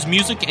at Fred's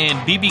Music and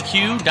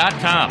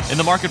BBQ.com. In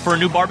the market for a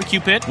new barbecue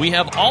pit, we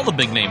have all the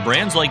big name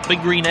brands like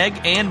Big Green Egg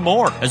and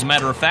more. As a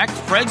matter of fact,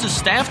 Fred's is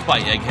staffed by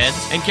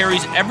eggheads and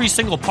carries every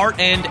single part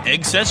and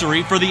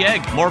accessory for the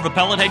egg. More of a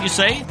pellet head, you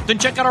say? Then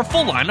check out our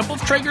full lineup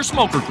of Traeger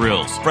smoker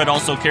grills. Fred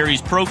also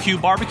carries Pro-Q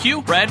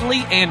barbecue,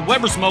 Bradley, and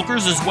Weber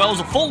smokers, as well as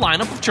a full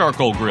lineup of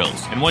charcoal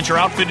grills. And once you're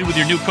outfitted with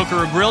your new cooker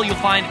or grill, you'll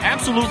find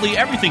absolutely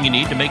everything you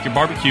need to make your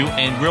barbecue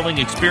and grilling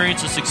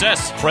experience a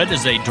success. Fred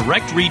is a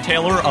direct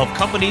retailer of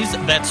companies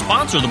that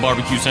sponsor the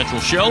Barbecue Central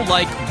show,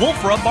 like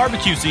Wolf Rub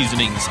Barbecue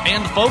Seasonings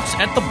and the folks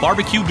at the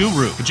Barbecue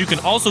Guru. But you can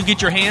also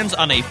get your hands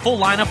on a full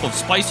lineup of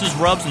spices,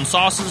 rubs, and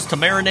sauces to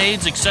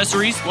marinades,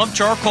 accessories, love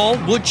charcoal,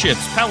 wood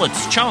chips,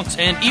 pellets, chunks,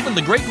 and even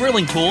the great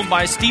grilling tool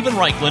by Stephen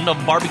Reichland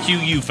of Barbecue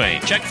U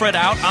fame. Check Fred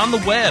out on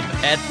the web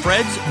at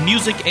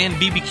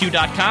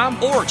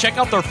fredsmusicandbbq.com or check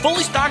out their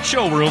fully stocked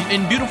showroom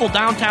in beautiful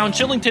downtown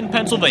Shillington,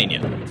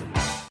 Pennsylvania.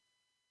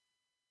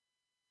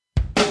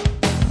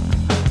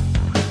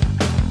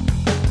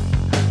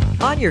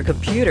 On your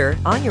computer,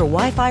 on your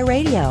Wi-Fi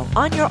radio,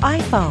 on your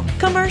iPhone.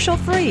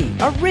 Commercial-free,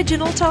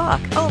 original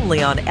talk.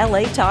 Only on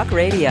LA Talk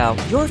Radio,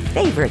 your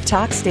favorite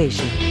talk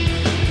station.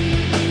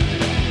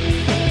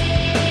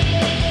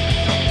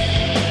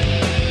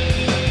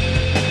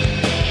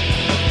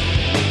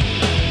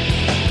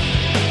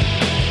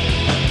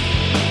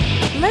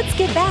 Let's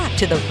get back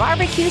to the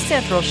Barbecue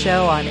Central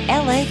show on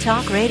LA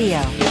Talk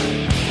Radio.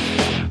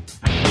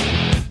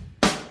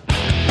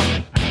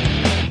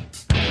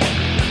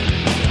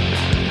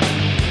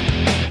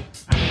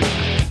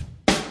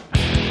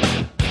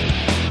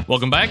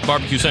 Welcome back.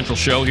 Barbecue Central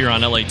show here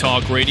on LA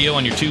Talk Radio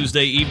on your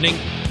Tuesday evening.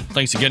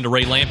 Thanks again to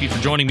Ray Lampe for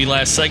joining me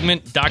last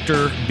segment.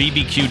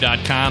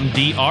 DrBBQ.com,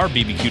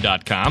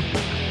 DrBBQ.com.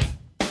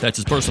 That's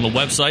his personal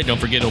website. Don't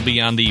forget he'll be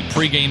on the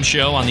pregame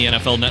show on the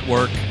NFL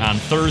Network on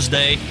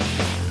Thursday.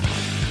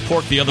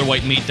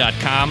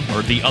 PorkTheOtherWhiteMeat.com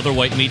or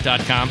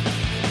TheOtherWhiteMeat.com.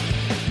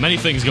 Many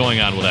things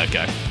going on with that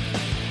guy.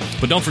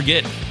 But don't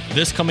forget,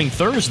 this coming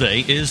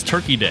Thursday is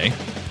Turkey Day.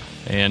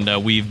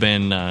 And we've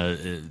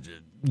been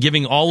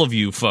giving all of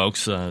you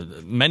folks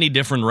many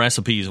different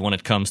recipes when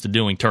it comes to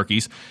doing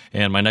turkeys.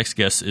 And my next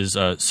guest is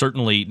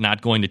certainly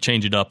not going to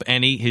change it up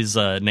any. His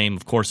name,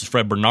 of course, is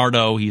Fred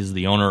Bernardo. He is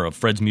the owner of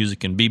Fred's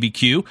Music and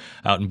BBQ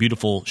out in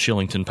beautiful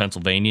Shillington,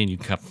 Pennsylvania. And you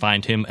can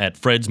find him at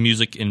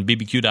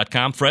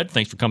fredsmusicandbbq.com. Fred,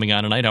 thanks for coming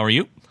on tonight. How are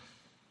you?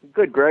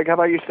 Good, Greg. How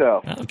about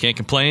yourself? Can't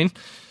complain.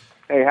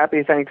 Hey,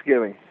 happy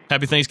Thanksgiving.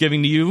 Happy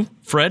Thanksgiving to you,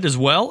 Fred, as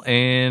well.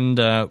 And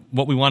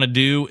what we want to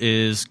do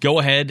is go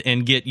ahead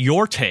and get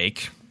your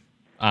take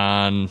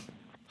on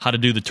how to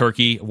do the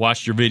turkey.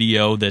 Watch your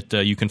video that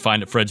you can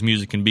find at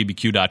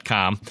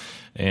fredsmusicandbbq.com.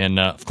 And,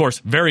 of course,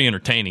 very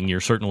entertaining.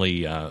 You're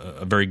certainly a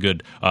very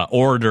good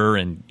orator,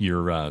 and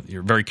you're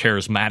very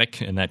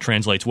charismatic, and that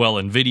translates well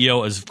in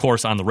video as, of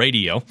course, on the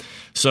radio.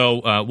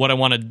 So what I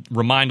want to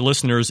remind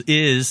listeners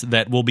is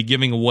that we'll be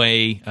giving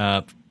away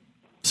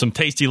some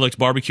Tasty Licks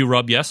barbecue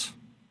rub, yes?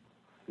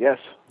 Yes.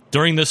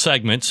 During this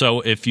segment,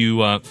 so if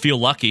you feel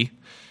lucky,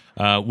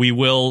 we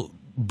will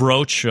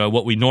broach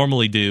what we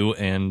normally do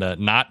and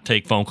not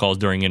take phone calls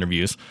during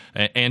interviews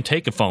and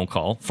take a phone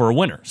call for a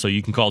winner. So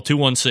you can call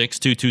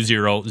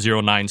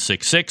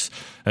 216-220-0966.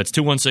 That's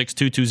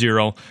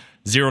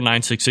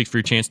 216-220-0966 for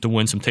your chance to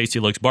win some Tasty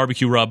Licks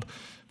barbecue rub.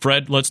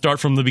 Fred, let's start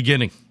from the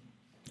beginning.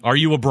 Are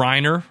you a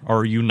briner or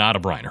are you not a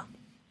briner?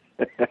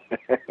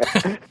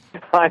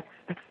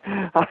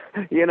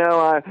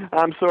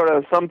 I'm sort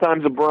of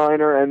sometimes a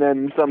briner and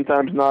then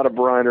sometimes not a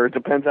briner. It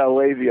depends how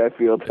lazy I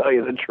feel, to tell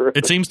you the truth.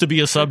 It seems to be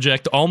a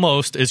subject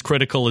almost as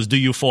critical as do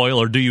you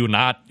foil or do you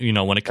not,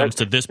 when it comes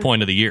to this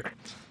point of the year.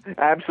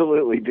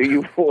 Absolutely. Do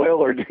you foil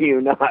or do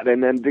you not?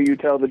 And then do you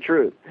tell the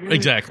truth?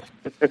 Exactly.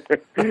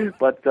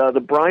 But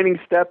the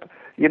brining step,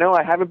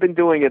 I haven't been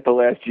doing it the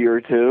last year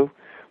or two,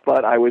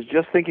 but I was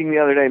just thinking the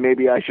other day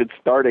maybe I should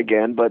start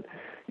again. But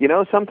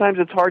sometimes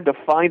it's hard to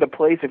find a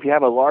place if you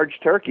have a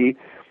large turkey.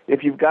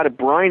 If you've got it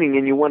brining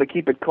and you want to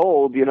keep it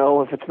cold,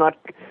 if it's not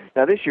 –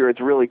 now this year it's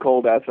really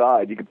cold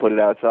outside. You could put it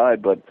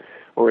outside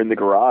or in the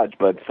garage.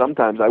 But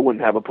sometimes I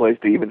wouldn't have a place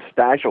to even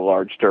stash a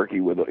large turkey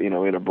with, in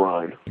a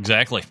brine.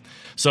 Exactly.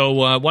 So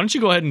why don't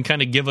you go ahead and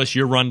kind of give us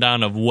your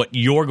rundown of what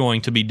you're going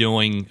to be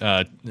doing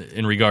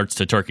in regards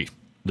to turkey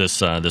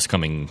this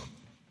coming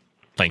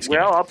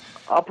Thanksgiving? Well,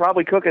 I'll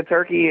probably cook a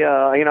turkey.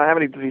 I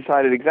haven't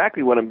decided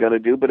exactly what I'm going to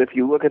do, but if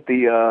you look at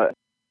the...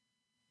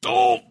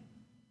 Oh!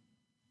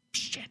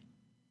 Shit.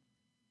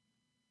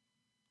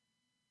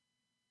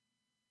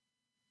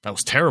 That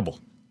was terrible.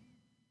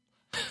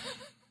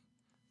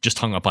 Just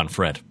hung up on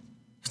Fred.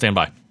 Stand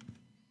by.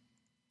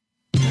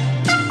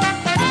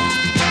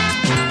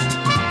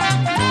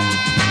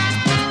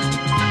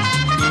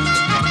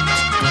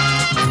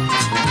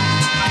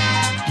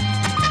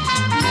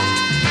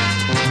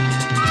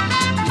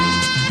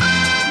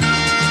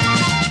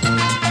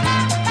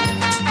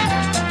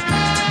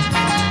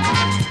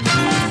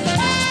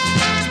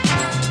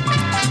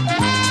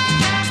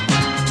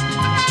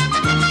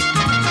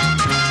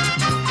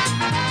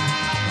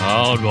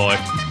 Oh, boy.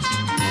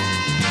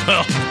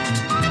 Well,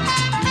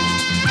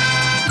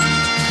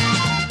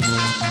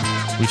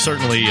 we've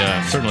certainly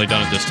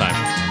done it this time.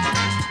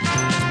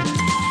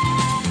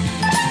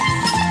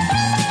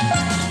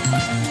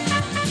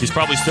 He's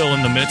probably still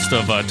in the midst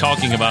of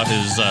talking about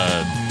his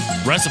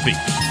recipe.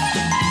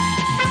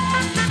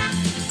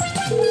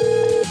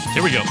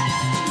 Here we go.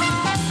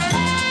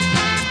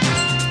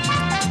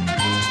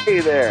 Hey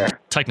there.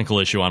 Technical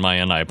issue on my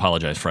end. I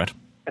apologize, Fred.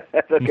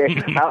 That's okay.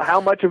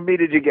 How much of me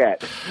did you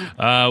get?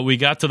 We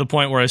got to the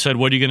point where I said,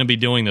 what are you going to be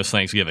doing this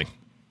Thanksgiving?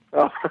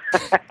 Oh.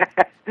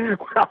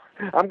 Well,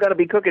 I'm going to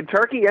be cooking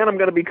turkey, and I'm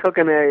going to be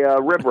cooking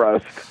a rib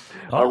roast,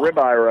 a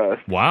ribeye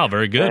roast. Wow,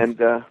 very good.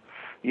 And,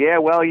 yeah,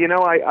 well,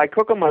 I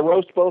cook them. I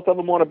roast both of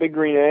them on a big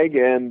green egg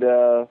and,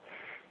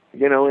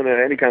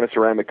 in any kind of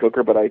ceramic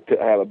cooker, but I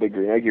have a big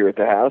green egg here at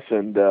the house,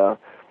 and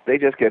they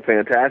just get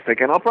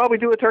fantastic. And I'll probably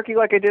do a turkey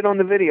like I did on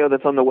the video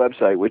that's on the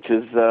website, which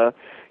is,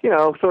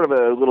 sort of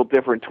a little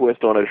different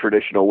twist on a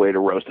traditional way to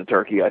roast a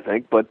turkey, I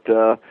think. But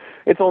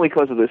it's only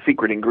because of the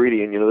secret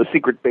ingredient, the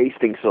secret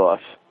basting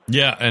sauce.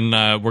 Yeah, and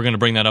we're going to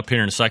bring that up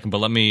here in a second, but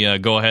let me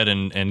go ahead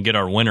and get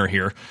our winner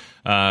here.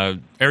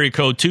 Area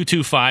code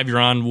 225, you're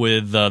on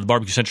with the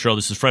Barbecue Central Show.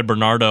 This is Fred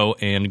Bernardo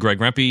and Greg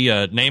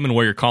Rempe. Name and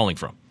where you're calling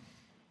from.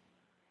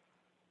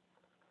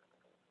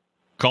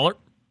 Caller?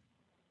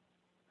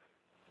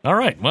 All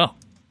right, well,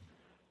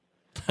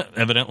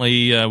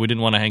 evidently we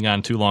didn't want to hang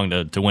on too long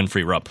to win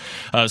free rub.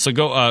 So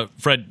go,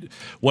 Fred,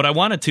 what I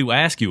wanted to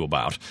ask you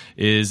about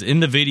is in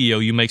the video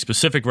you make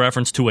specific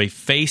reference to a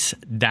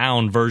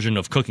face-down version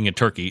of cooking a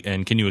turkey,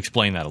 and can you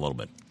explain that a little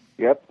bit?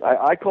 Yep,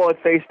 I call it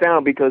face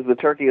down because the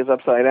turkey is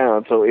upside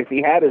down, so if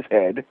he had his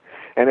head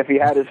and if he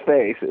had his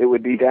face, it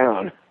would be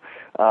down.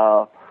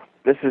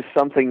 This is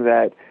something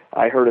that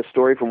I heard a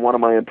story from one of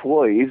my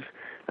employees,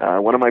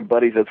 one of my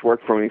buddies that's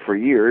worked for me for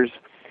years.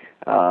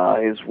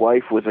 His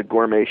wife was a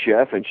gourmet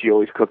chef, and she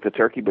always cooked the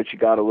turkey, but she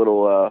got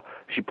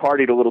she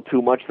partied a little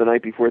too much the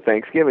night before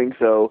Thanksgiving,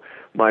 so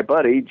my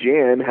buddy,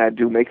 Jan, had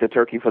to make the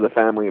turkey for the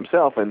family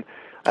himself, and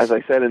as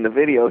I said in the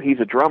video, he's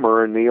a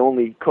drummer, and the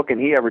only cooking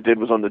he ever did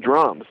was on the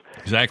drums.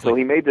 Exactly. So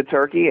he made the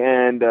turkey,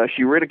 and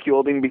she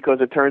ridiculed him because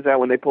it turns out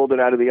when they pulled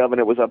it out of the oven,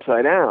 it was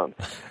upside down.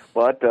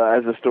 But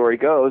as the story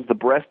goes, the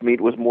breast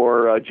meat was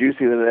more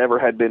juicy than it ever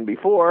had been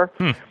before,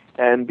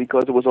 and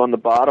because it was on the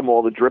bottom,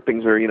 all the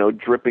drippings are,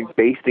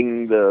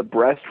 basting the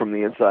breast from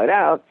the inside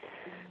out.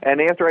 And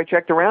after I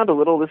checked around a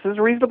little, this is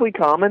reasonably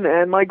common,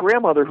 and my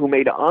grandmother, who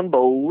made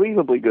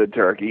unbelievably good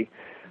turkey,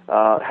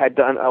 had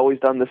always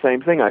done the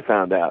same thing, I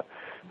found out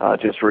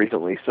just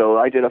recently. So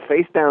I did a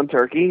face-down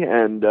turkey,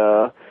 and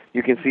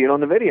you can see it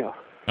on the video.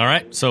 All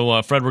right.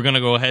 So, Fred, we're going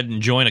to go ahead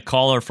and join a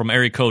caller from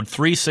area code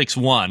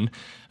 361,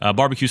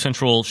 Barbecue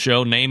Central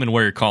Show. Name and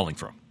where you're calling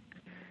from.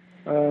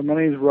 My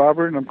name is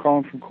Robert, and I'm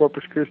calling from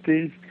Corpus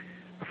Christi,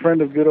 a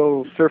friend of good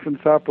old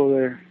Surfing Sapo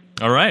there.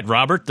 All right,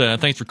 Robert,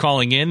 thanks for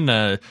calling in.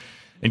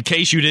 In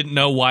case you didn't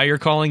know why you're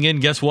calling in,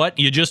 guess what?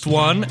 You just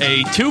won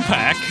a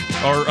 2-pack,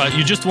 or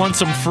you just won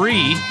some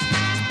free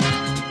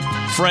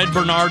Fred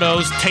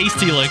Bernardo's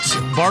Tasty Licks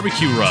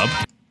barbecue rub.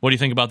 What do you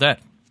think about that?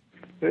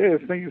 Yeah,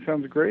 I think it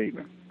sounds great.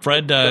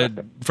 Fred,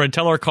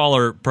 tell our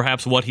caller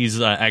perhaps what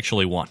he's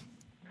actually won.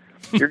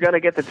 You're going to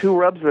get the 2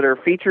 rubs that are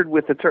featured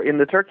with in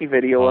the turkey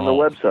video on the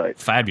website.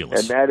 Fabulous.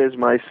 And that is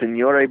my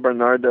Signore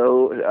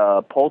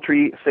Bernardo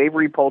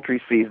savory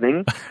poultry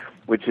seasoning,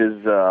 which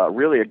is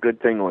really a good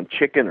thing on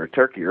chicken or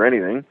turkey or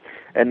anything.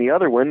 And the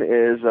other one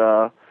is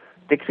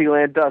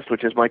Dixieland Dust,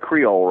 which is my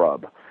Creole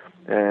rub.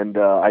 And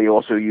I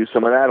also use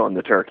some of that on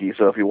the turkey.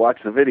 So if you watch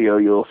the video,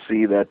 you'll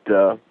see that,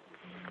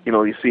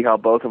 you see how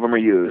both of them are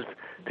used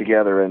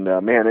together. And,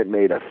 man, it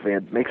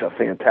makes a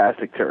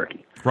fantastic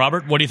turkey.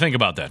 Robert, what do you think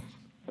about that?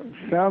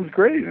 Sounds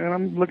great, and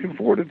I'm looking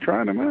forward to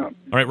trying them out.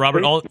 All right,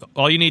 Robert,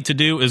 all you need to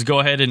do is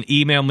go ahead and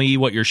email me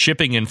what your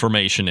shipping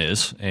information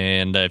is.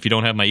 And if you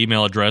don't have my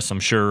email address, I'm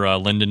sure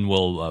Lyndon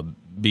will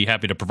be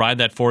happy to provide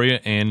that for you,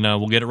 and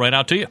we'll get it right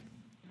out to you.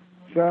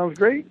 Sounds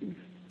great.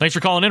 Thanks for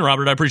calling in,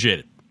 Robert. I appreciate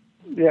it.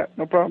 Yeah,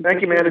 no problem.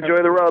 Thank you, man.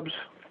 Enjoy the rubs.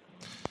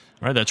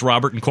 All right, that's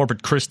Robert in Corpus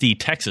Christi,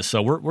 Texas.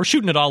 So we're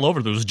shooting it all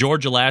over. There was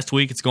Georgia last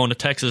week. It's going to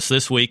Texas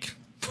this week.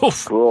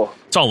 Oof. Cool.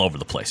 It's all over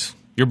the place.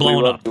 You're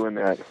blowing up. Doing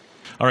that.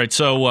 All right,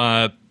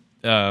 so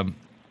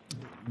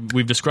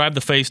we've described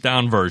the face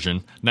down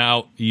version.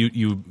 Now,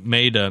 you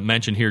made a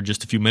mention here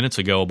just a few minutes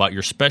ago about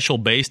your special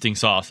basting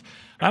sauce.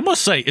 I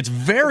must say, it's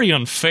very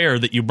unfair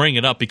that you bring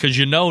it up because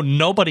you know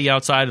nobody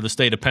outside of the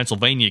state of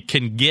Pennsylvania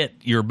can get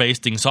your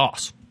basting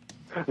sauce.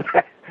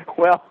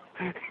 Well,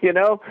 you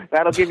know,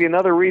 that'll give you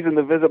another reason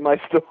to visit my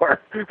store,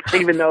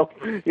 even though,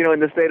 you know, in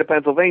the state of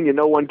Pennsylvania,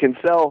 no one can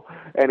sell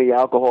any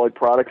alcoholic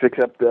products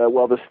except,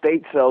 the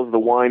state sells the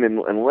wine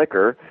and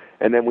liquor,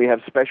 and then we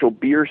have special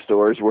beer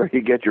stores where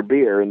you get your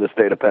beer in the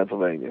state of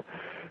Pennsylvania.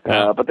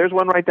 But there's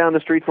one right down the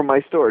street from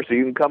my store, so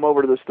you can come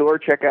over to the store,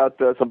 check out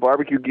some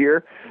barbecue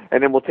gear,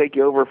 and then we'll take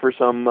you over for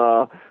some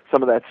of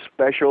that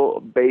special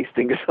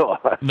basting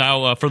sauce.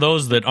 Now, for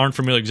those that aren't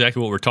familiar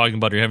exactly what we're talking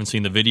about or you haven't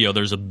seen the video,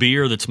 there's a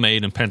beer that's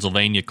made in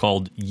Pennsylvania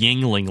called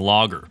Yuengling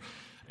Lager,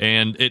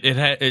 and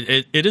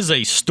it is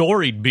a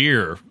storied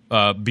beer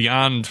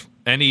beyond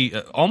any,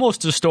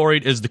 almost as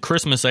storied as the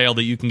Christmas ale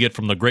that you can get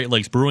from the Great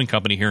Lakes Brewing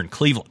Company here in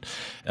Cleveland.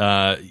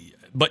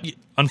 But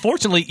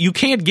unfortunately, you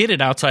can't get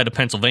it outside of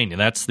Pennsylvania.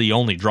 That's the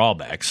only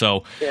drawback.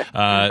 So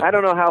I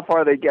don't know how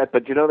far they get,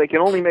 but, you know, they can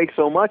only make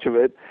so much of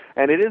it,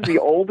 and it is the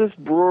oldest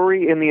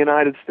brewery in the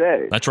United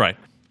States. That's right.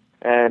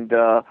 And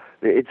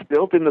it's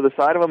built into the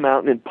side of a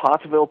mountain in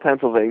Pottsville,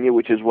 Pennsylvania,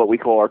 which is what we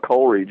call our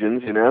coal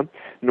regions, you know,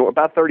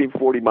 about 30,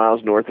 40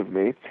 miles north of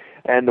me.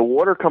 And the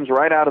water comes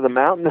right out of the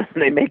mountain,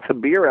 and they make the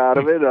beer out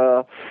of it,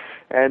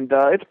 and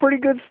it's pretty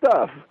good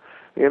stuff.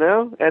 You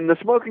know, and the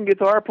smoking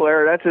guitar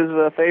player, that's his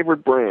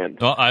favorite brand.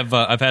 Well,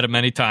 I've had it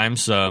many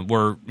times.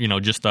 We're, you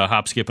know, just a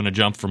hop, skip, and a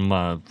jump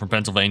from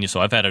Pennsylvania, so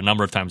I've had it a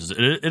number of times.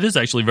 It is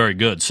actually very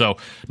good. So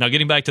now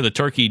getting back to the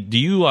turkey, do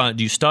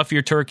you stuff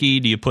your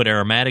turkey? Do you put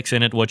aromatics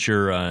in it? What's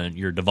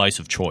your device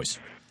of choice?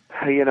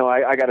 You know,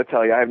 I got to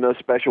tell you, I have no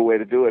special way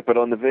to do it, but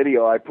on the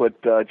video I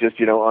put just,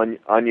 you know,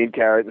 onion,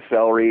 carrot, and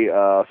celery,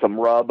 some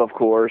rub, of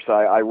course.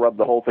 I rub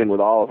the whole thing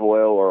with olive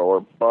oil or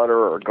butter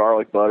or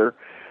garlic butter.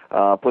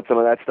 Put some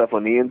of that stuff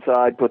on the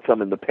inside, put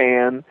some in the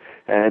pan,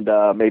 and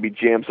maybe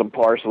jam some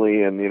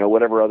parsley and, you know,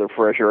 whatever other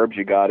fresh herbs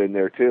you got in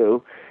there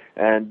too.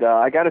 And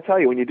I got to tell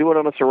you, when you do it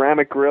on a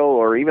ceramic grill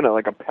or even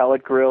like a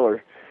pellet grill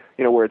or,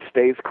 you know, where it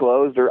stays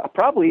closed, or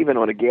probably even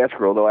on a gas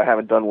grill, though I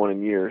haven't done one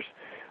in years,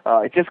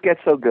 it just gets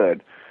so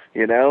good,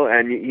 you know,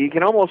 and you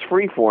can almost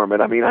freeform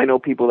it. I mean, I know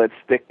people that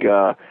stick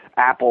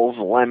apples,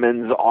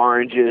 lemons,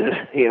 oranges,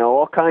 you know,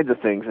 all kinds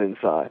of things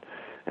inside.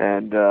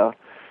 And,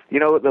 you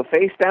know, the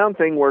face down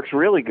thing works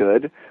really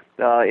good.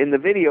 In the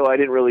video, I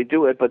didn't really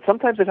do it, but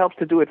sometimes it helps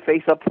to do it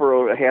face up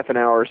for a half an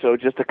hour or so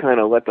just to kind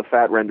of let the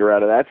fat render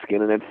out of that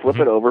skin and then flip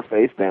it over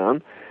face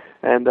down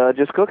and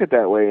just cook it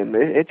that way. And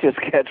it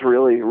just gets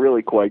really,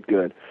 really quite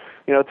good.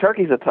 You know,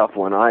 turkey's a tough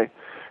one.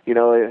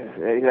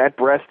 That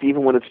breast,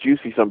 even when it's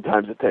juicy,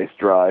 sometimes it tastes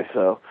dry.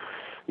 So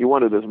you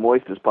want it as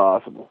moist as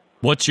possible.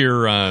 What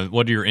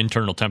are your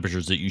internal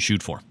temperatures that you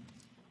shoot for?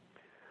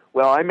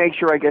 Well, I make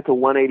sure I get to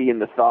 180 in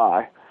the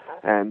thigh.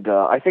 And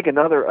I think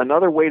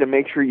another way to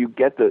make sure you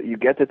get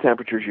the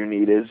temperatures you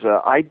need is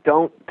I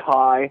don't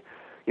tie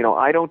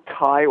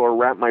or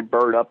wrap my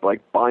bird up, like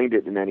bind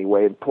it in any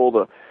way and pull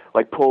the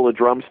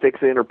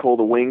drumsticks in or pull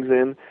the wings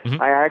in. Mm-hmm.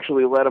 I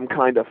actually let them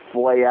kind of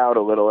flay out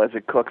a little as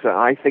it cooks. And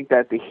I think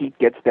that the heat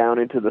gets down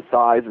into the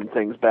thighs and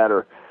things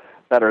better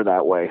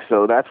that way.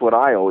 So that's what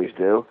I always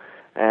do.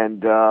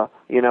 And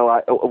you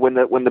know, when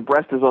the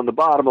breast is on the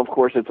bottom, of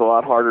course, it's a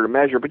lot harder to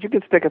measure. But you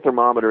can stick a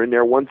thermometer in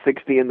there,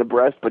 160 in the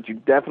breast, but you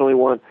definitely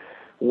want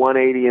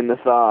 180 in the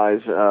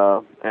thighs.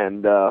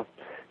 And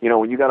you know,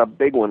 when you got a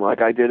big one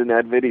like I did in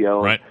that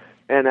video, right.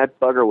 And that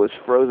bugger was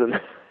frozen.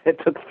 It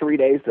took 3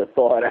 days to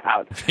thaw it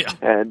out. Yeah.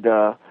 And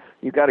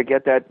you got to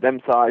get them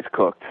thighs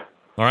cooked.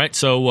 All right,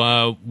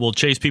 so we'll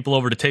chase people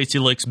over to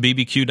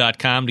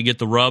TastyLicksBBQ.com to get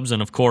the rubs,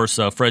 and of course,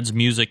 Fred's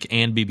Music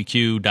and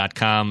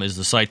BBQ.com is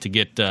the site to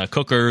get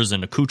cookers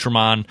and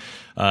accoutrement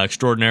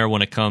extraordinaire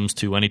when it comes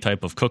to any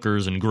type of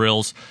cookers and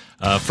grills.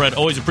 Fred,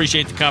 always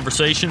appreciate the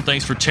conversation.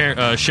 Thanks for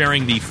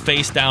sharing the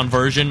face-down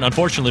version.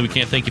 Unfortunately, we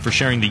can't thank you for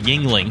sharing the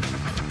Yuengling.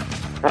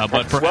 But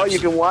perhaps, well, you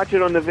can watch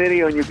it on the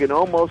video, and you can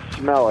almost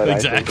smell it.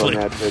 Exactly.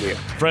 I think, on that video.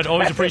 Fred,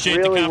 always appreciate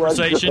really the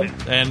conversation,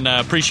 and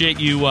appreciate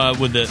you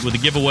with the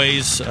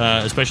giveaways,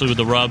 especially with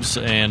the rubs.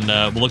 And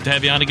we'll look to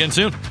have you on again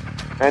soon.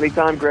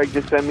 Anytime, Greg.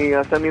 Just send me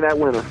that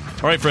winner.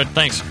 All right, Fred.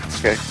 Thanks.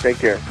 Okay. Take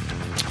care.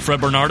 Fred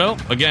Bernardo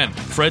again.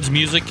 Fred's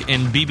Music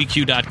and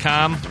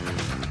BBQ.com.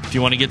 If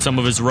you want to get some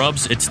of his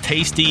rubs, it's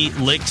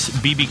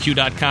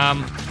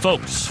TastyLicksBBQ.com.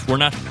 Folks, we're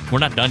not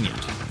done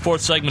yet.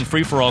 Fourth segment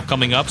free-for-all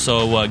coming up,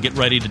 so get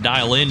ready to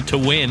dial in to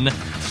win.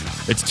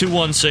 It's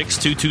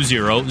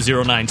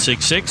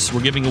 216-220-0966.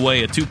 We're giving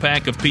away a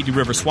 2-pack of Petey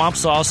River Swamp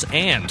Sauce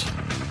and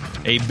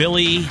a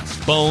Billy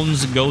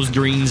Bones Goes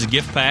Greens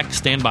gift pack.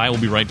 Stand by. We'll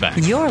be right back.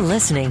 You're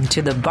listening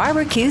to the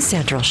Barbecue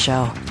Central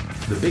Show.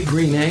 The Big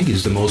Green Egg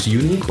is the most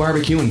unique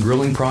barbecue and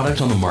grilling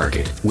product on the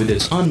market, with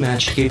its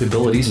unmatched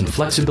capabilities and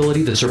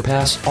flexibility that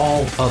surpass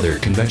all other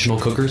conventional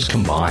cookers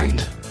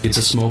combined. It's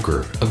a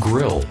smoker, a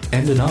grill,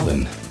 and an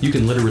oven. You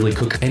can literally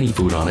cook any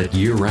food on it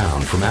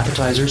year-round, from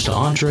appetizers to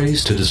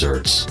entrees to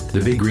desserts.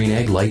 The Big Green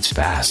Egg lights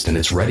fast, and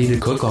it's ready to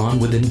cook on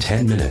within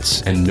 10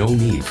 minutes, and no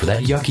need for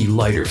that yucky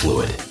lighter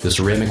fluid. The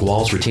ceramic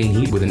walls retain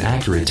heat with an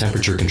accurate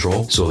temperature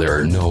control, so there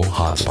are no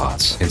hot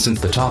spots. And since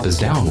the top is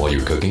down while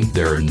you're cooking,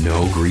 there are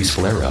no grease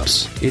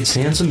flare-ups. Its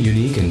handsome,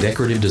 unique, and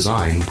decorative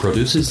design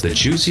produces the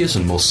juiciest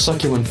and most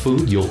succulent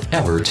food you'll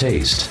ever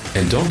taste.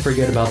 And don't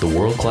forget about the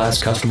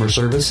world-class customer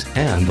service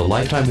and the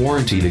lifetime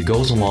warranty that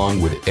goes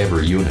along with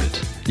every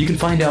unit. You can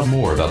find out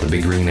more about the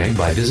Big Green Egg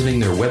by visiting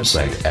their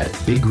website at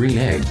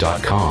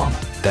biggreenegg.com.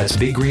 That's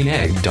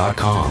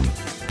biggreenegg.com.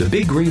 The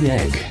Big Green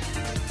Egg,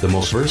 the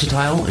most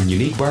versatile and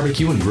unique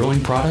barbecue and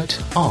grilling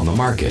product on the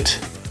market.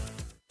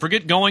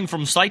 Forget going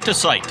from site to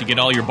site to get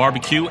all your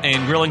barbecue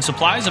and grilling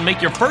supplies and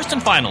make your first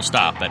and final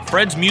stop at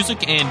Fred's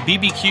Music and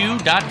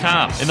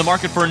BBQ.com. In the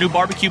market for a new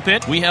barbecue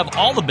pit, we have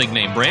all the big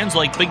name brands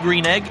like Big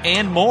Green Egg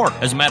and more.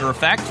 As a matter of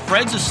fact,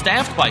 Fred's is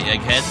staffed by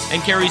eggheads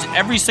and carries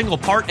every single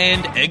part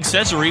and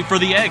accessory for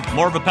the egg.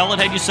 More of a pellet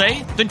head, you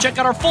say? Then check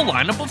out our full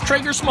lineup of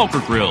Traeger smoker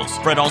grills.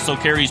 Fred also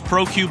carries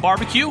Pro-Q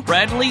barbecue,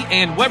 Bradley,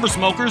 and Weber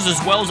smokers, as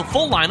well as a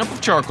full lineup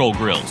of charcoal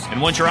grills.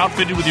 And once you're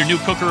outfitted with your new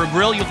cooker or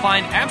grill, you'll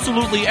find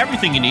absolutely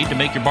everything you need to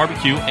make your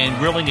barbecue and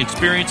grilling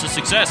experience a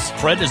success.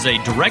 Fred is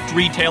a direct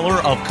retailer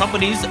of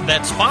companies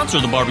that sponsor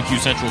the Barbecue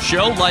Central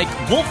show, like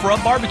Wolf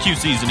Rub Barbecue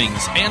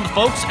Seasonings and the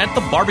folks at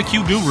the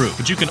Barbecue Guru.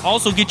 But you can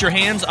also get your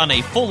hands on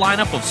a full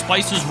lineup of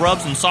spices,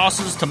 rubs, and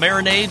sauces to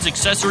marinades,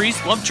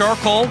 accessories, love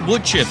charcoal,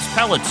 wood chips,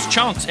 pellets,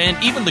 chunks, and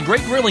even the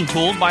great grilling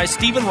tools by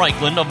Stephen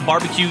Reichland of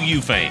Barbecue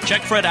U fame.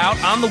 Check Fred out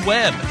on the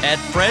web at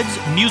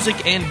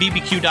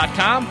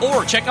fredsmusicandbbq.com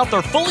or check out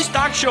their fully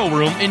stocked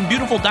showroom in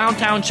beautiful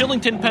downtown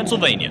Chillington,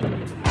 Pennsylvania.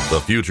 The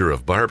future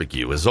of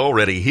barbecue is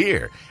already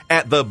here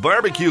at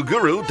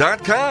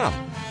thebarbecueguru.com.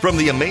 From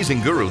the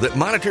amazing guru that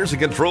monitors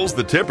and controls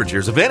the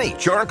temperatures of any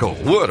charcoal,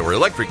 wood, or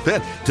electric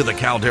pit to the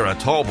Caldera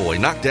Tallboy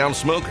knockdown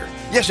smoker.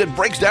 Yes, it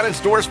breaks down and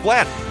stores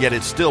flat, yet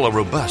it's still a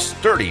robust,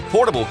 sturdy,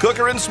 portable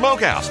cooker and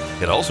smokehouse.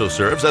 It also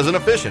serves as an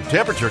efficient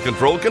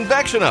temperature-controlled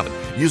convection oven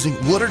using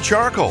wood or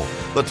charcoal.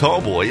 The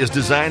Tallboy is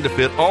designed to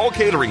fit all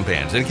catering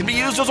pans and can be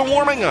used as a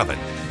warming oven.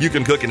 You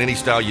can cook in any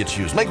style you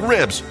choose. Make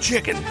ribs,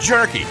 chicken,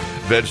 jerky,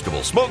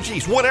 vegetables, smoked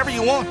cheese, whatever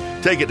you want.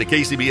 Take it to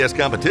KCBS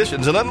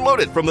competitions and unload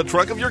it from the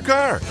trunk of your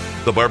car.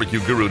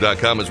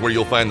 TheBarbecueGuru.com is where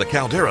you'll find the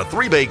Caldera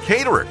 3-Bay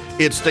Caterer.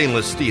 It's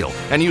stainless steel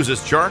and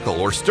uses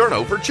charcoal or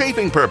sterno for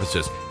chafing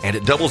purposes. And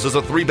it doubles as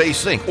a 3-bay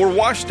sink or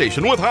wash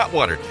station with hot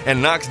water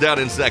and knocks down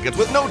in seconds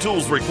with no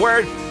tools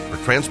required for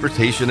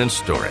transportation and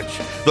storage.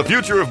 The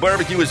future of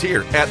barbecue is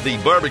here at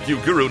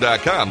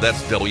thebarbecueguru.com.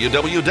 That's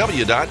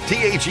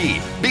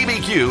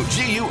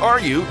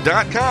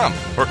www.thebbqguru.com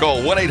or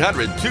call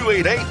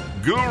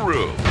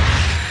 1-800-288-GURU.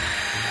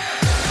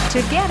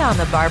 To get on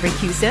the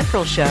Barbecue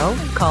Central show,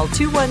 call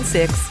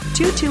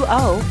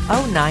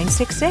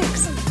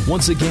 216-220-0966.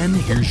 Once again,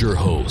 here's your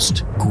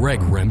host, Greg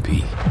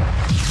Rempe.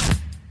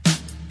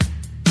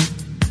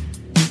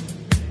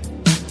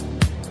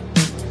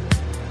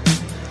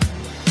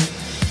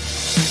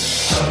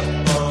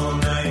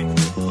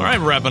 All right,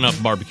 wrapping up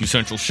Barbecue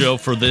Central show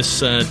for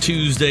this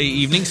Tuesday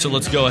evening, so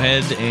let's go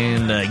ahead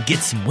and get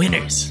some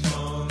winners.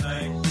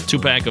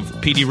 2-pack of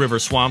PD River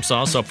Swamp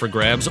Sauce up for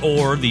grabs,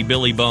 or the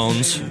Billy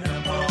Bones,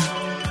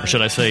 or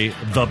should I say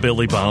the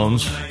Billy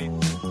Bones,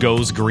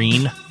 goes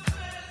green.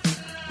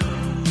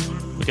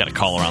 We got a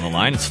caller on the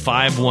line. It's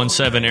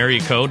 517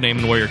 area code, name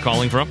and where you're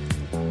calling from.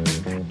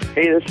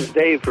 Hey, this is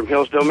Dave from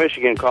Hillsdale,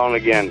 Michigan, calling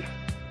again.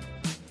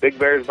 Big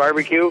Bear's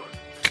Barbecue.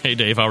 Hey,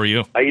 Dave, how are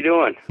you? How you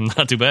doing?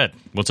 Not too bad.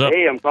 What's up?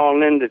 Hey, I'm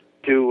calling in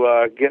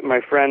to get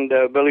my friend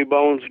Billy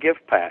Bones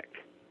gift pack.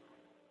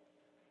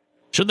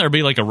 Shouldn't there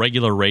be like a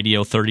regular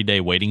radio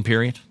 30-day waiting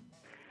period?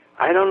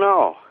 I don't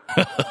know.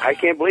 I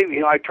can't believe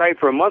it. I tried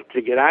for a month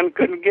to get on,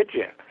 couldn't get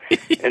you.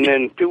 And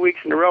then 2 weeks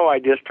in a row, I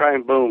just try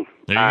and boom.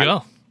 There you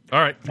go. All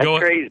right. That's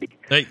crazy.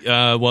 Hey,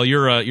 well,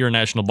 you're a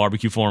National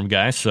Barbecue Forum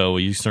guy, so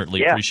you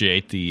certainly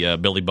appreciate the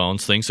Billy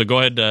Bones thing. So go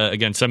ahead,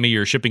 again, send me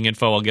your shipping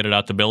info. I'll get it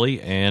out to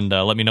Billy, and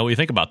let me know what you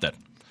think about that.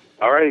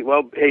 All right.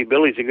 Well, hey,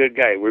 Billy's a good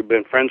guy. We've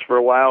been friends for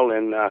a while,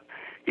 and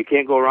you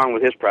can't go wrong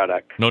with his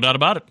product. No doubt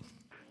about it.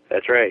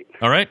 That's right.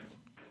 All right.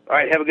 All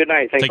right. Have a good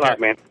night. Thanks a lot,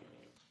 man.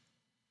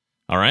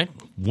 All right.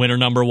 Winner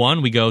number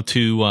one, we go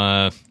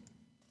to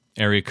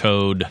area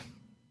code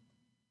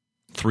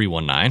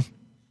 319.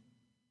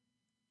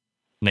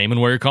 Name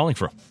and where you're calling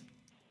from.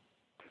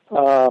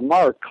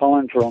 Mark,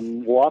 calling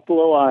from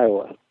Wapello,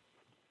 Iowa.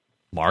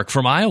 Mark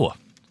from Iowa.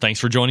 Thanks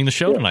for joining the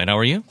show tonight. How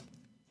are you?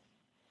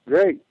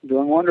 Great.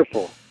 Doing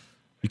wonderful.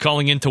 You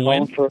calling in to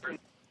win?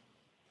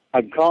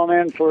 I'm calling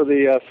in for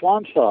the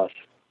swamp sauce.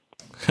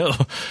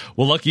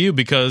 Well, lucky you,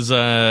 because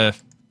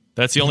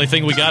that's the only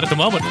thing we got at the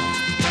moment.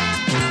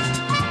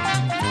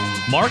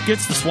 Mark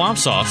gets the swamp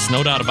sauce,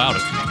 no doubt about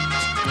it.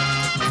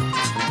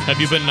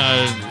 Have you been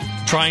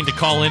trying to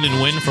call in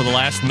and win for the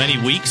last many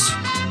weeks?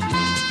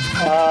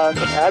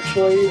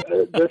 Actually,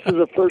 this is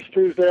the first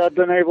Tuesday I've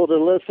been able to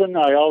listen.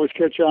 I always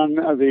catch on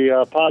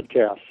the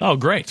podcast. Oh,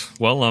 great.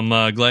 Well, I'm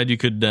glad you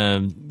could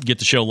get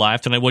the show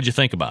live tonight. What'd you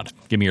think about it?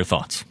 Give me your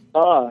thoughts.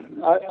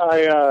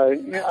 I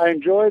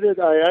enjoyed it.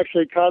 I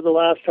actually caught the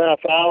last half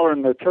hour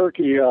in the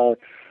turkey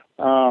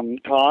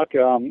talk.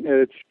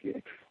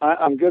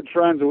 I'm good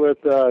friends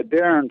with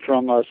Darren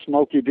from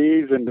Smoky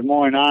D's in Des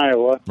Moines,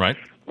 Iowa. Right.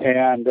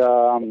 And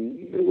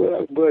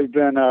we've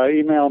been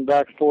emailing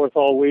back and forth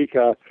all week.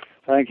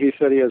 I think he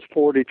said he has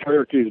 40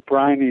 turkeys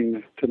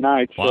brining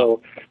tonight. Wow.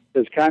 So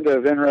it's kind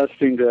of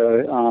interesting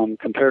to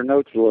compare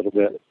notes a little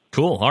bit.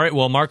 Cool. All right.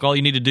 Well, Mark, all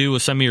you need to do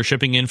is send me your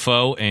shipping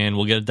info, and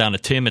we'll get it down to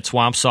Tim at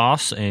Swamp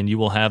Sauce, and you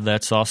will have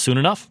that sauce soon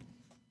enough.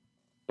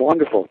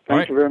 Wonderful.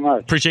 Thank you very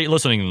much. Appreciate you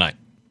listening tonight.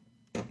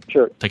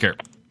 Sure. Take care.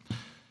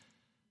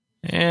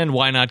 And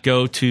why not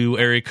go to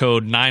area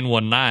code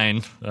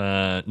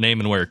 919, name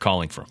and where you're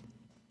calling from.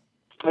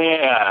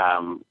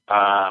 Yeah,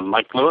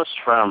 Mike Lewis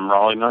from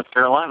Raleigh, North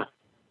Carolina.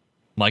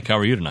 Mike, how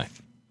are you tonight?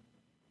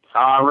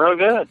 Real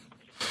good.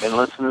 Been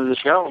listening to the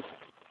show.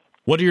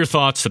 What are your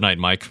thoughts tonight,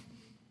 Mike?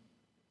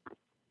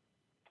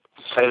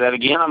 Say that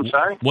again, I'm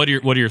sorry? What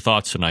are your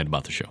thoughts tonight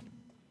about the show?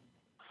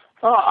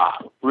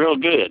 Real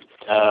good.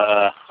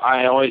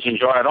 I always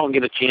enjoy. I don't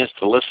get a chance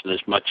to listen as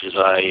much as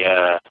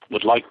I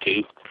would like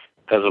to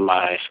because of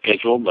my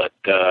schedule, but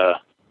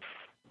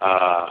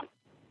I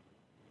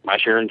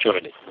sure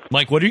enjoyed it.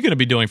 Mike, what are you going to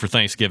be doing for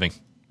Thanksgiving?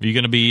 Are you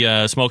going to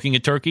be smoking a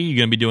turkey? Are you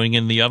going to be doing it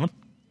in the oven?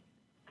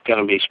 Going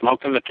to be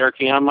smoking the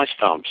turkey on my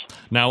stumps.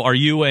 Now, are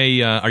you a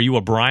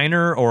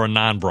briner or a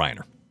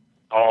non-briner?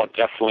 Oh,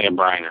 definitely a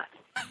briner.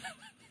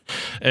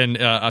 And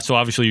so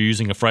obviously you're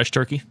using a fresh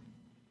turkey?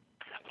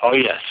 Oh,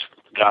 yes.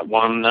 Got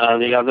one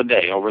the other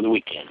day over the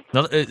weekend.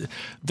 Now,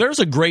 there's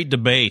a great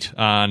debate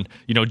on,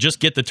 just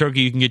get the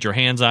turkey you can get your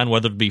hands on,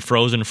 whether it be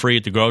frozen free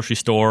at the grocery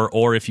store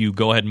or if you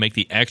go ahead and make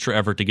the extra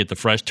effort to get the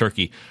fresh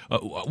turkey.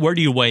 Where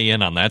do you weigh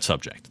in on that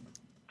subject?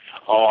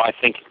 Oh, I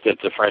think that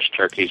the fresh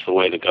turkey is the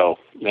way to go.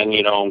 Then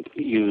you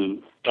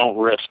don't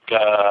risk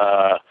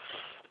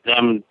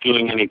them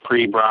doing any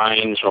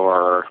pre-brines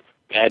or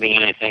adding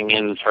anything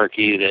in the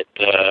turkey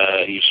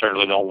that you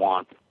certainly don't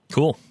want.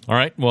 Cool. All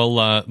right.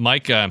 Well,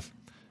 Mike,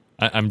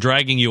 I'm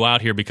dragging you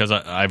out here because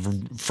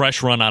I've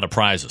fresh run out of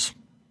prizes.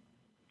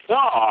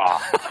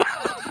 Oh.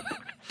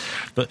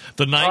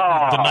 the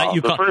night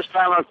you the first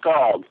time I've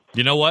called.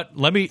 You know what?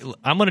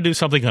 I'm going to do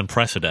something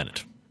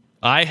unprecedented.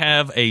 I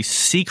have a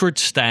secret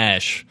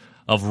stash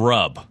of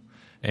rub.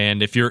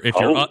 And if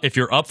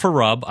you're up for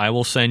rub, I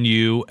will send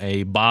you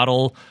a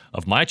bottle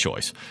of my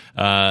choice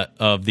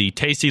of the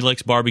Tasty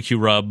Licks barbecue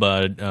rub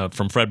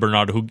from Fred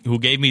Bernard, who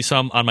gave me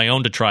some on my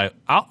own to try.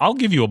 I'll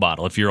give you a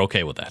bottle if you're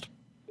okay with that.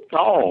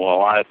 Oh,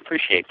 well, I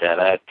appreciate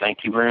that.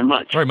 Thank you very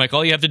much. All right, Mike,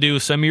 all you have to do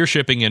is send me your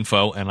shipping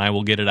info, and I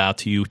will get it out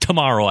to you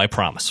tomorrow, I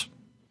promise.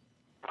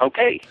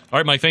 Okay. All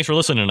right, Mike, thanks for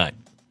listening tonight.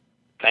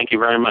 Thank you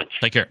very much.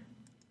 Take care.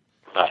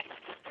 Bye.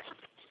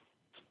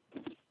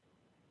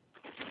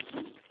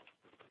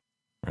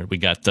 All right, we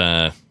got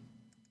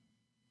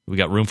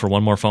room for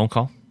one more phone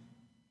call?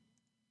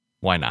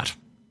 Why not?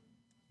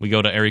 We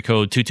go to area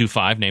code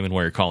 225, name and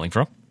where you're calling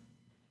from.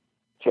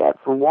 Jack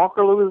from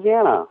Walker,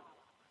 Louisiana.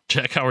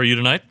 Jack, how are you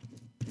tonight?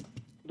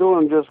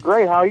 Doing just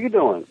great. How are you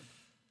doing?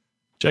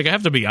 Jack, I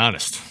have to be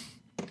honest.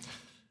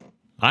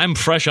 I'm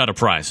fresh out of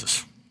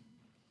prizes.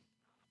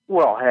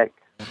 Well, heck,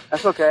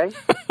 that's okay.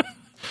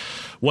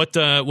 What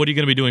are you going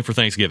to be doing for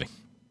Thanksgiving?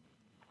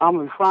 I'm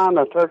going to be frying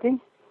a turkey.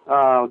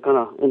 Going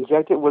to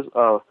inject it with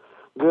a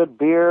good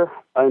beer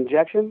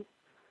injection,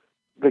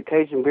 good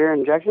Cajun beer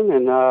injection,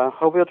 and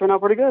hope it'll turn out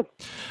pretty good.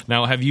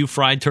 Now, have you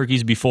fried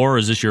turkeys before, or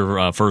is this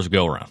your first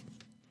go-around?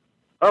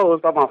 Oh,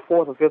 it's about my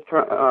fourth or fifth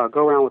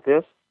go-around with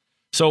this.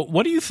 So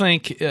what do you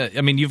think?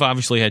 You've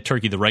obviously had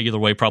turkey the regular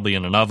way, probably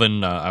in an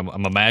oven.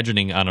 I'm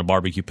imagining on a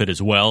barbecue pit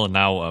as well, and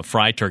now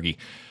fried turkey.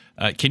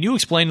 Can you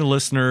explain to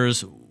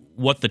listeners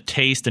what the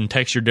taste and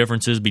texture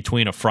difference is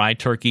between a fried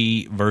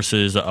turkey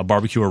versus a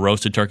barbecue or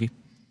roasted turkey?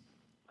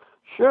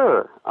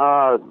 Sure.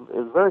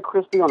 It's very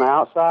crispy on the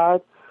outside,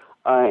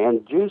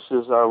 and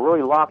juices are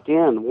really locked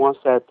in once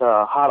that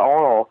hot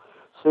oil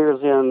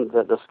sears in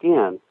the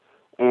skin.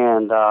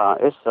 And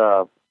it's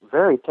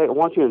very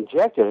once you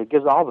inject it, it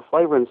gives all the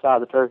flavor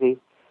inside the turkey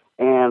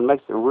and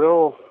makes it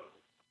real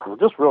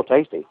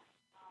tasty.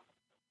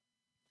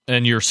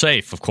 And you're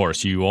safe, of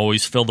course. You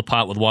always fill the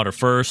pot with water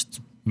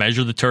first,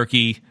 measure the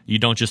turkey. You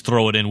don't just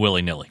throw it in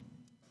willy-nilly.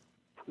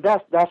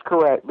 That's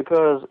correct,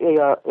 because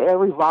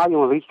every volume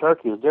of each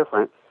turkey is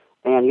different,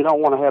 and you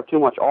don't want to have too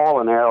much oil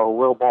in there or it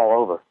will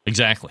ball over.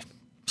 Exactly.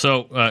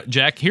 So,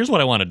 Jack, here's what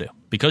I want to do.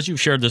 Because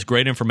you've shared this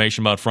great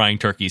information about frying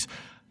turkeys,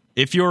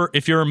 if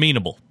you're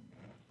amenable,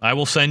 I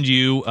will send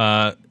you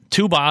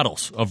 2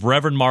 bottles of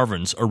Reverend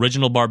Marvin's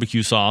original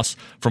barbecue sauce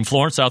from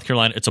Florence, South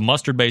Carolina. It's a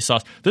mustard-based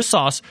sauce. This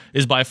sauce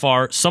is by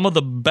far some of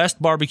the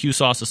best barbecue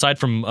sauce, aside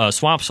from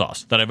swamp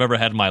sauce, that I've ever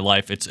had in my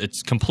life.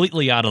 It's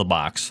completely out of the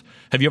box.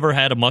 Have you ever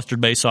had a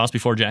mustard-based sauce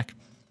before, Jack?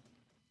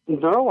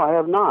 No, I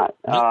have not.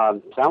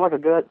 Sound like a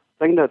good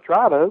thing to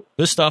try, though.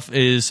 This stuff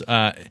is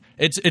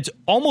it's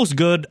almost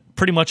good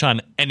pretty much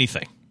on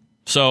anything.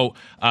 So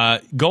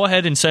go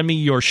ahead and send me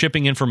your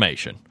shipping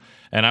information,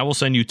 and I will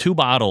send you 2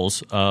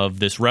 bottles of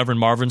this Reverend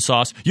Marvin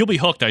sauce. You'll be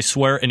hooked, I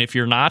swear. And if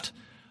you're not,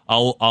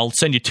 I'll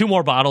send you 2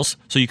 more bottles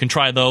so you can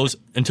try those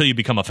until you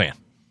become a fan.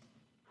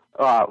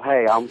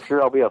 Hey, I'm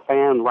sure I'll be a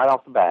fan right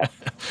off the bat.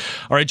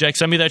 All right, Jack,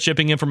 send me that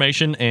shipping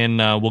information, and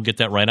we'll get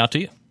that right out to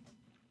you.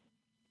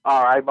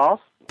 All right, boss.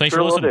 Thanks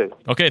sure for listening. Will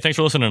do. Okay, thanks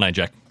for listening tonight,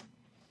 Jack.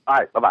 All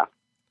right, bye-bye.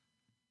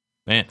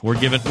 Man, we're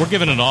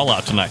giving it all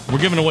out tonight. We're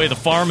giving away the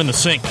farm and the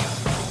sink.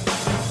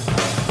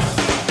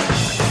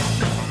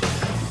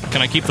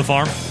 Can I keep the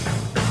farm?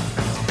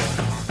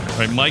 All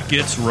right, Mike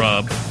gets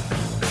rub.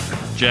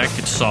 Jack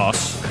gets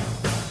sauce.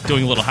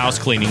 Doing a little house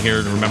cleaning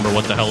here to remember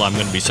what the hell I'm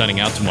going to be sending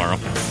out tomorrow.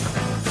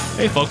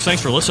 Hey, folks,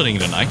 thanks for listening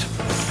tonight.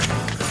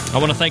 I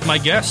want to thank my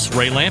guests,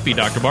 Ray Lampe,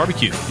 Dr.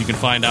 Barbecue. You can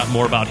find out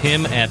more about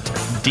him at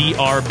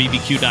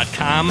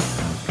drbbq.com,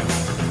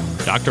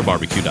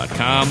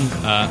 drbarbecue.com.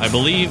 I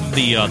believe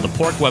the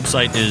pork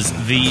website is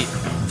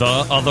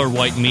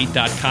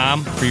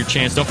theotherwhitemeat.com for your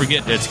chance. Don't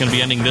forget, it's going to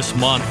be ending this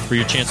month for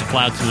your chance to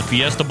fly out to the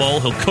Fiesta Bowl.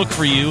 He'll cook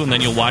for you, and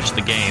then you'll watch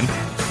the game.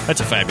 That's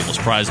a fabulous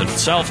prize in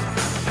itself.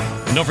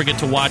 And don't forget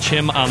to watch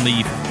him on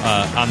the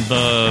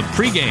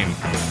pregame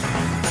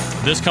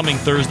this coming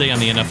Thursday on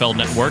the NFL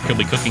Network. He'll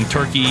be cooking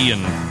turkey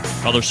and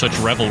other such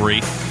revelry.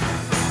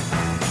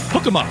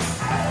 Hook him up.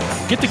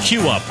 Get the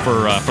queue up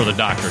for the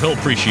doctor. He'll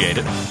appreciate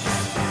it.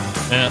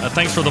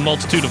 Thanks for the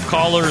multitude of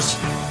callers.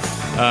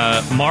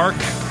 Mark,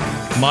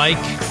 Mike,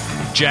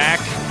 Jack,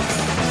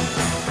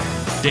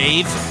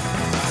 Dave.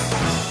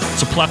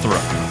 It's a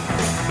plethora.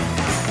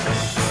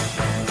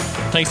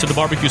 Thanks to the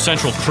Barbecue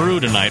Central crew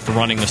tonight for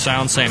running the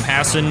sound. Sam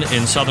Hassan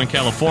in Southern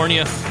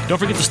California. Don't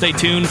forget to stay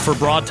tuned for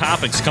Broad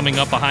Topics coming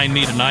up behind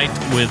me tonight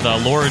with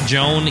Laura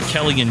Joan,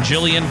 Kelly, and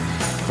Jillian.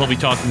 They'll be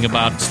talking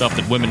about stuff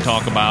that women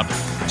talk about.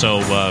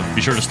 So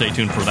be sure to stay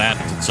tuned for that.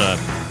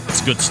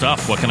 It's good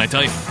stuff. What can I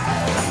tell you?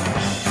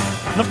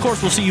 And, of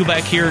course, we'll see you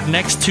back here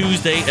next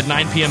Tuesday at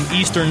 9 p.m.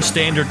 Eastern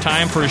Standard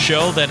Time for a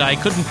show that I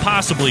couldn't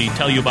possibly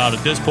tell you about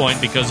at this point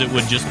because it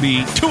would just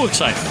be too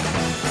exciting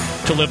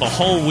to live a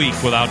whole week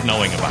without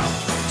knowing about.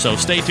 So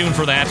stay tuned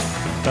for that.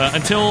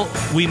 Until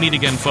we meet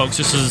again, folks,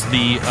 this is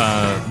the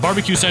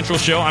Barbecue Central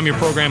Show. I'm your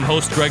program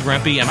host, Greg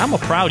Rempe, and I'm a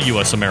proud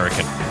U.S.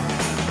 American.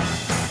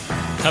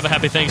 Have a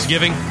happy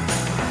Thanksgiving.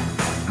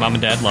 Mom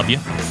and Dad love you.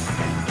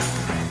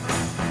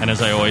 And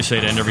as I always say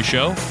to end every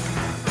show,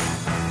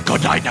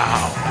 good night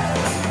now.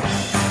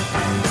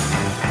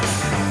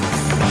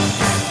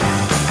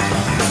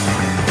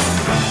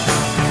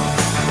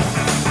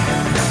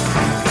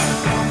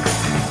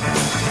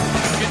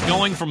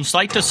 Going from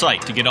site to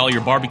site to get all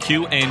your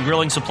barbecue and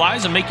grilling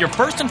supplies and make your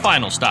first and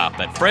final stop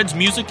at Fred's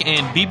Music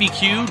and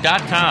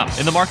BBQ.com.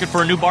 In the market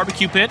for a new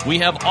barbecue pit, we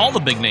have all the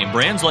big name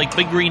brands like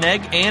Big Green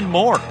Egg and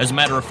more. As a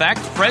matter of fact,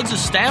 Fred's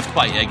is staffed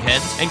by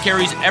eggheads and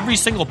carries every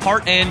single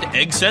part and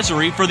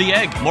accessory for the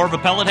egg. More of a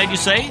pellet head, you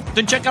say?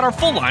 Then check out our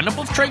full lineup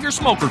of Traeger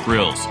smoker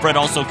grills. Fred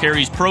also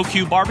carries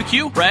Pro-Q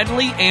barbecue,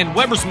 Bradley, and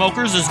Weber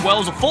smokers, as well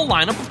as a full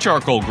lineup of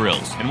charcoal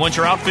grills. And once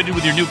you're outfitted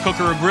with your new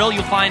cooker or grill,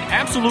 you'll find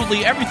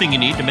absolutely everything you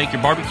need to make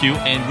your barbecue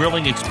and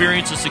grilling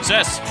experience a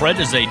success. Fred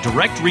is a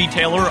direct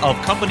retailer of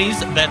companies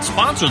that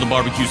sponsor the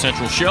Barbecue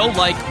Central Show,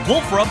 like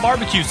Wolf Rub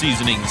Barbecue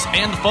Seasonings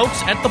and the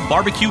folks at the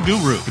Barbecue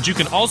Guru. But you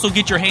can also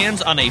get your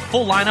hands on a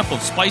full lineup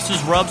of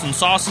spices, rubs, and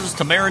sauces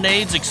to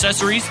marinades,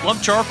 accessories,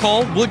 lump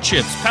charcoal, wood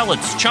chips,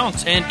 pellets,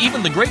 chunks, and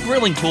even the great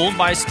grilling tools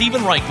by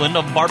Stephen Reichland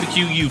of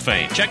Barbecue U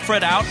fame. Check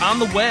Fred out on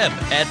the web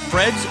at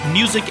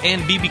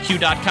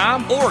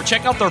fredsmusicandbbq.com or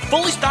check out their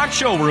fully stocked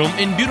showroom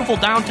in beautiful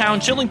downtown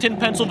Chillington,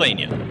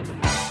 Pennsylvania.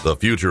 The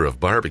future of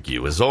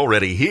barbecue is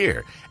already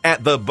here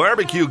at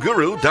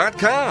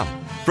thebarbecueguru.com.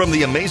 From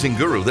the amazing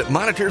guru that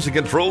monitors and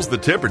controls the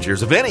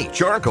temperatures of any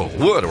charcoal,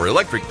 wood, or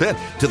electric pit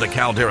to the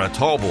Caldera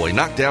Tallboy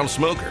knockdown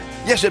smoker.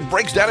 Yes, it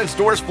breaks down and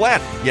stores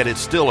flat, yet it's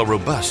still a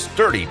robust,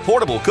 sturdy,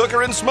 portable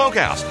cooker and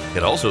smokehouse.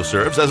 It also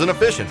serves as an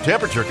efficient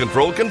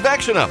temperature-controlled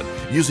convection oven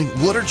using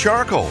wood or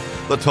charcoal.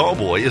 The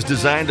Tallboy is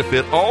designed to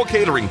fit all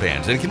catering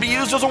pans and can be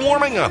used as a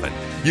warming oven.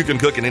 You can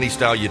cook in any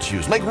style you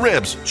choose, like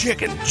ribs,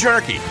 chicken,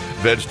 jerky,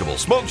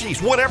 vegetables, smoked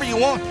cheese, whatever you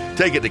want.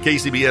 Take it to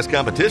KCBS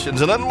competitions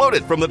and unload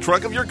it from the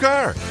trunk of your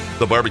car.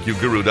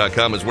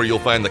 TheBarbecueGuru.com is where you'll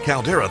find the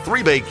Caldera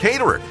 3-Bay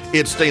Caterer.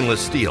 It's stainless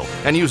steel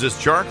and uses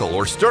charcoal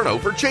or sterno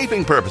for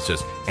chafing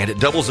purposes. And it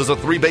doubles as a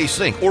 3-bay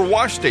sink or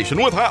wash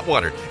station with hot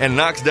water and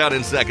knocks down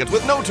in seconds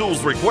with no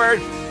tools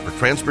required for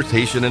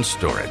transportation and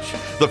storage.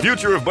 The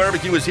future of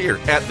barbecue is here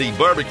at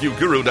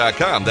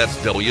thebarbecueguru.com. That's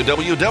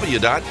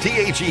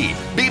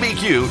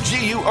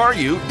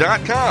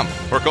www.thebbqguru.com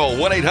or call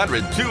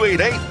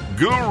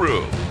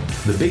 1-800-288-GURU.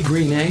 The Big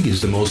Green Egg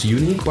is the most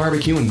unique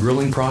barbecue and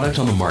grilling product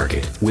on the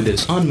market, with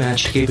its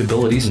unmatched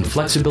capabilities and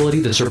flexibility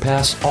that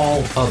surpass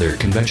all other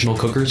conventional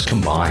cookers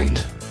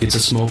combined. It's a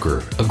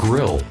smoker, a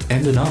grill,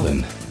 and an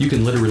oven. You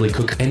can literally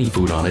cook any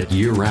food on it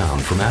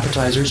year-round, from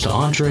appetizers to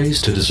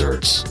entrees to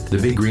desserts. The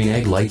Big Green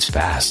Egg lights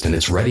fast, and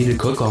it's ready to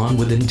cook on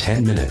within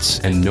 10 minutes,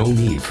 and no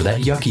need for that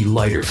yucky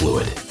lighter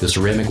fluid. The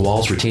ceramic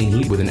walls retain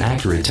heat with an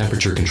accurate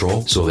temperature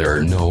control, so there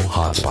are no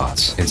hot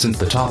spots. And since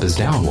the top is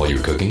down while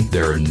you're cooking,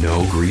 there are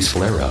no grease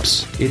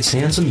flare-ups. Its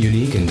handsome,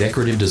 unique, and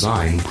decorative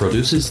design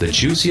produces the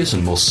juiciest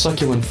and most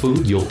succulent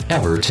food you'll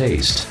ever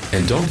taste.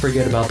 And don't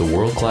forget about the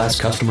world-class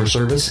customer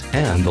service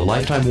and the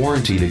lifetime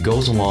warranty that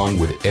goes along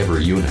with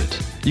every unit.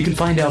 You can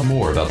find out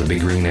more about the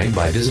Big Green Egg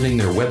by visiting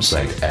their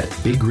website at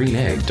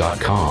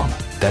biggreenegg.com.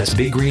 That's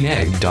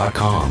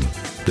biggreenegg.com.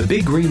 The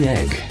Big Green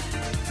Egg,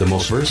 the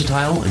most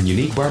versatile and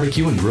unique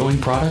barbecue and grilling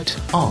product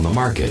on the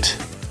market.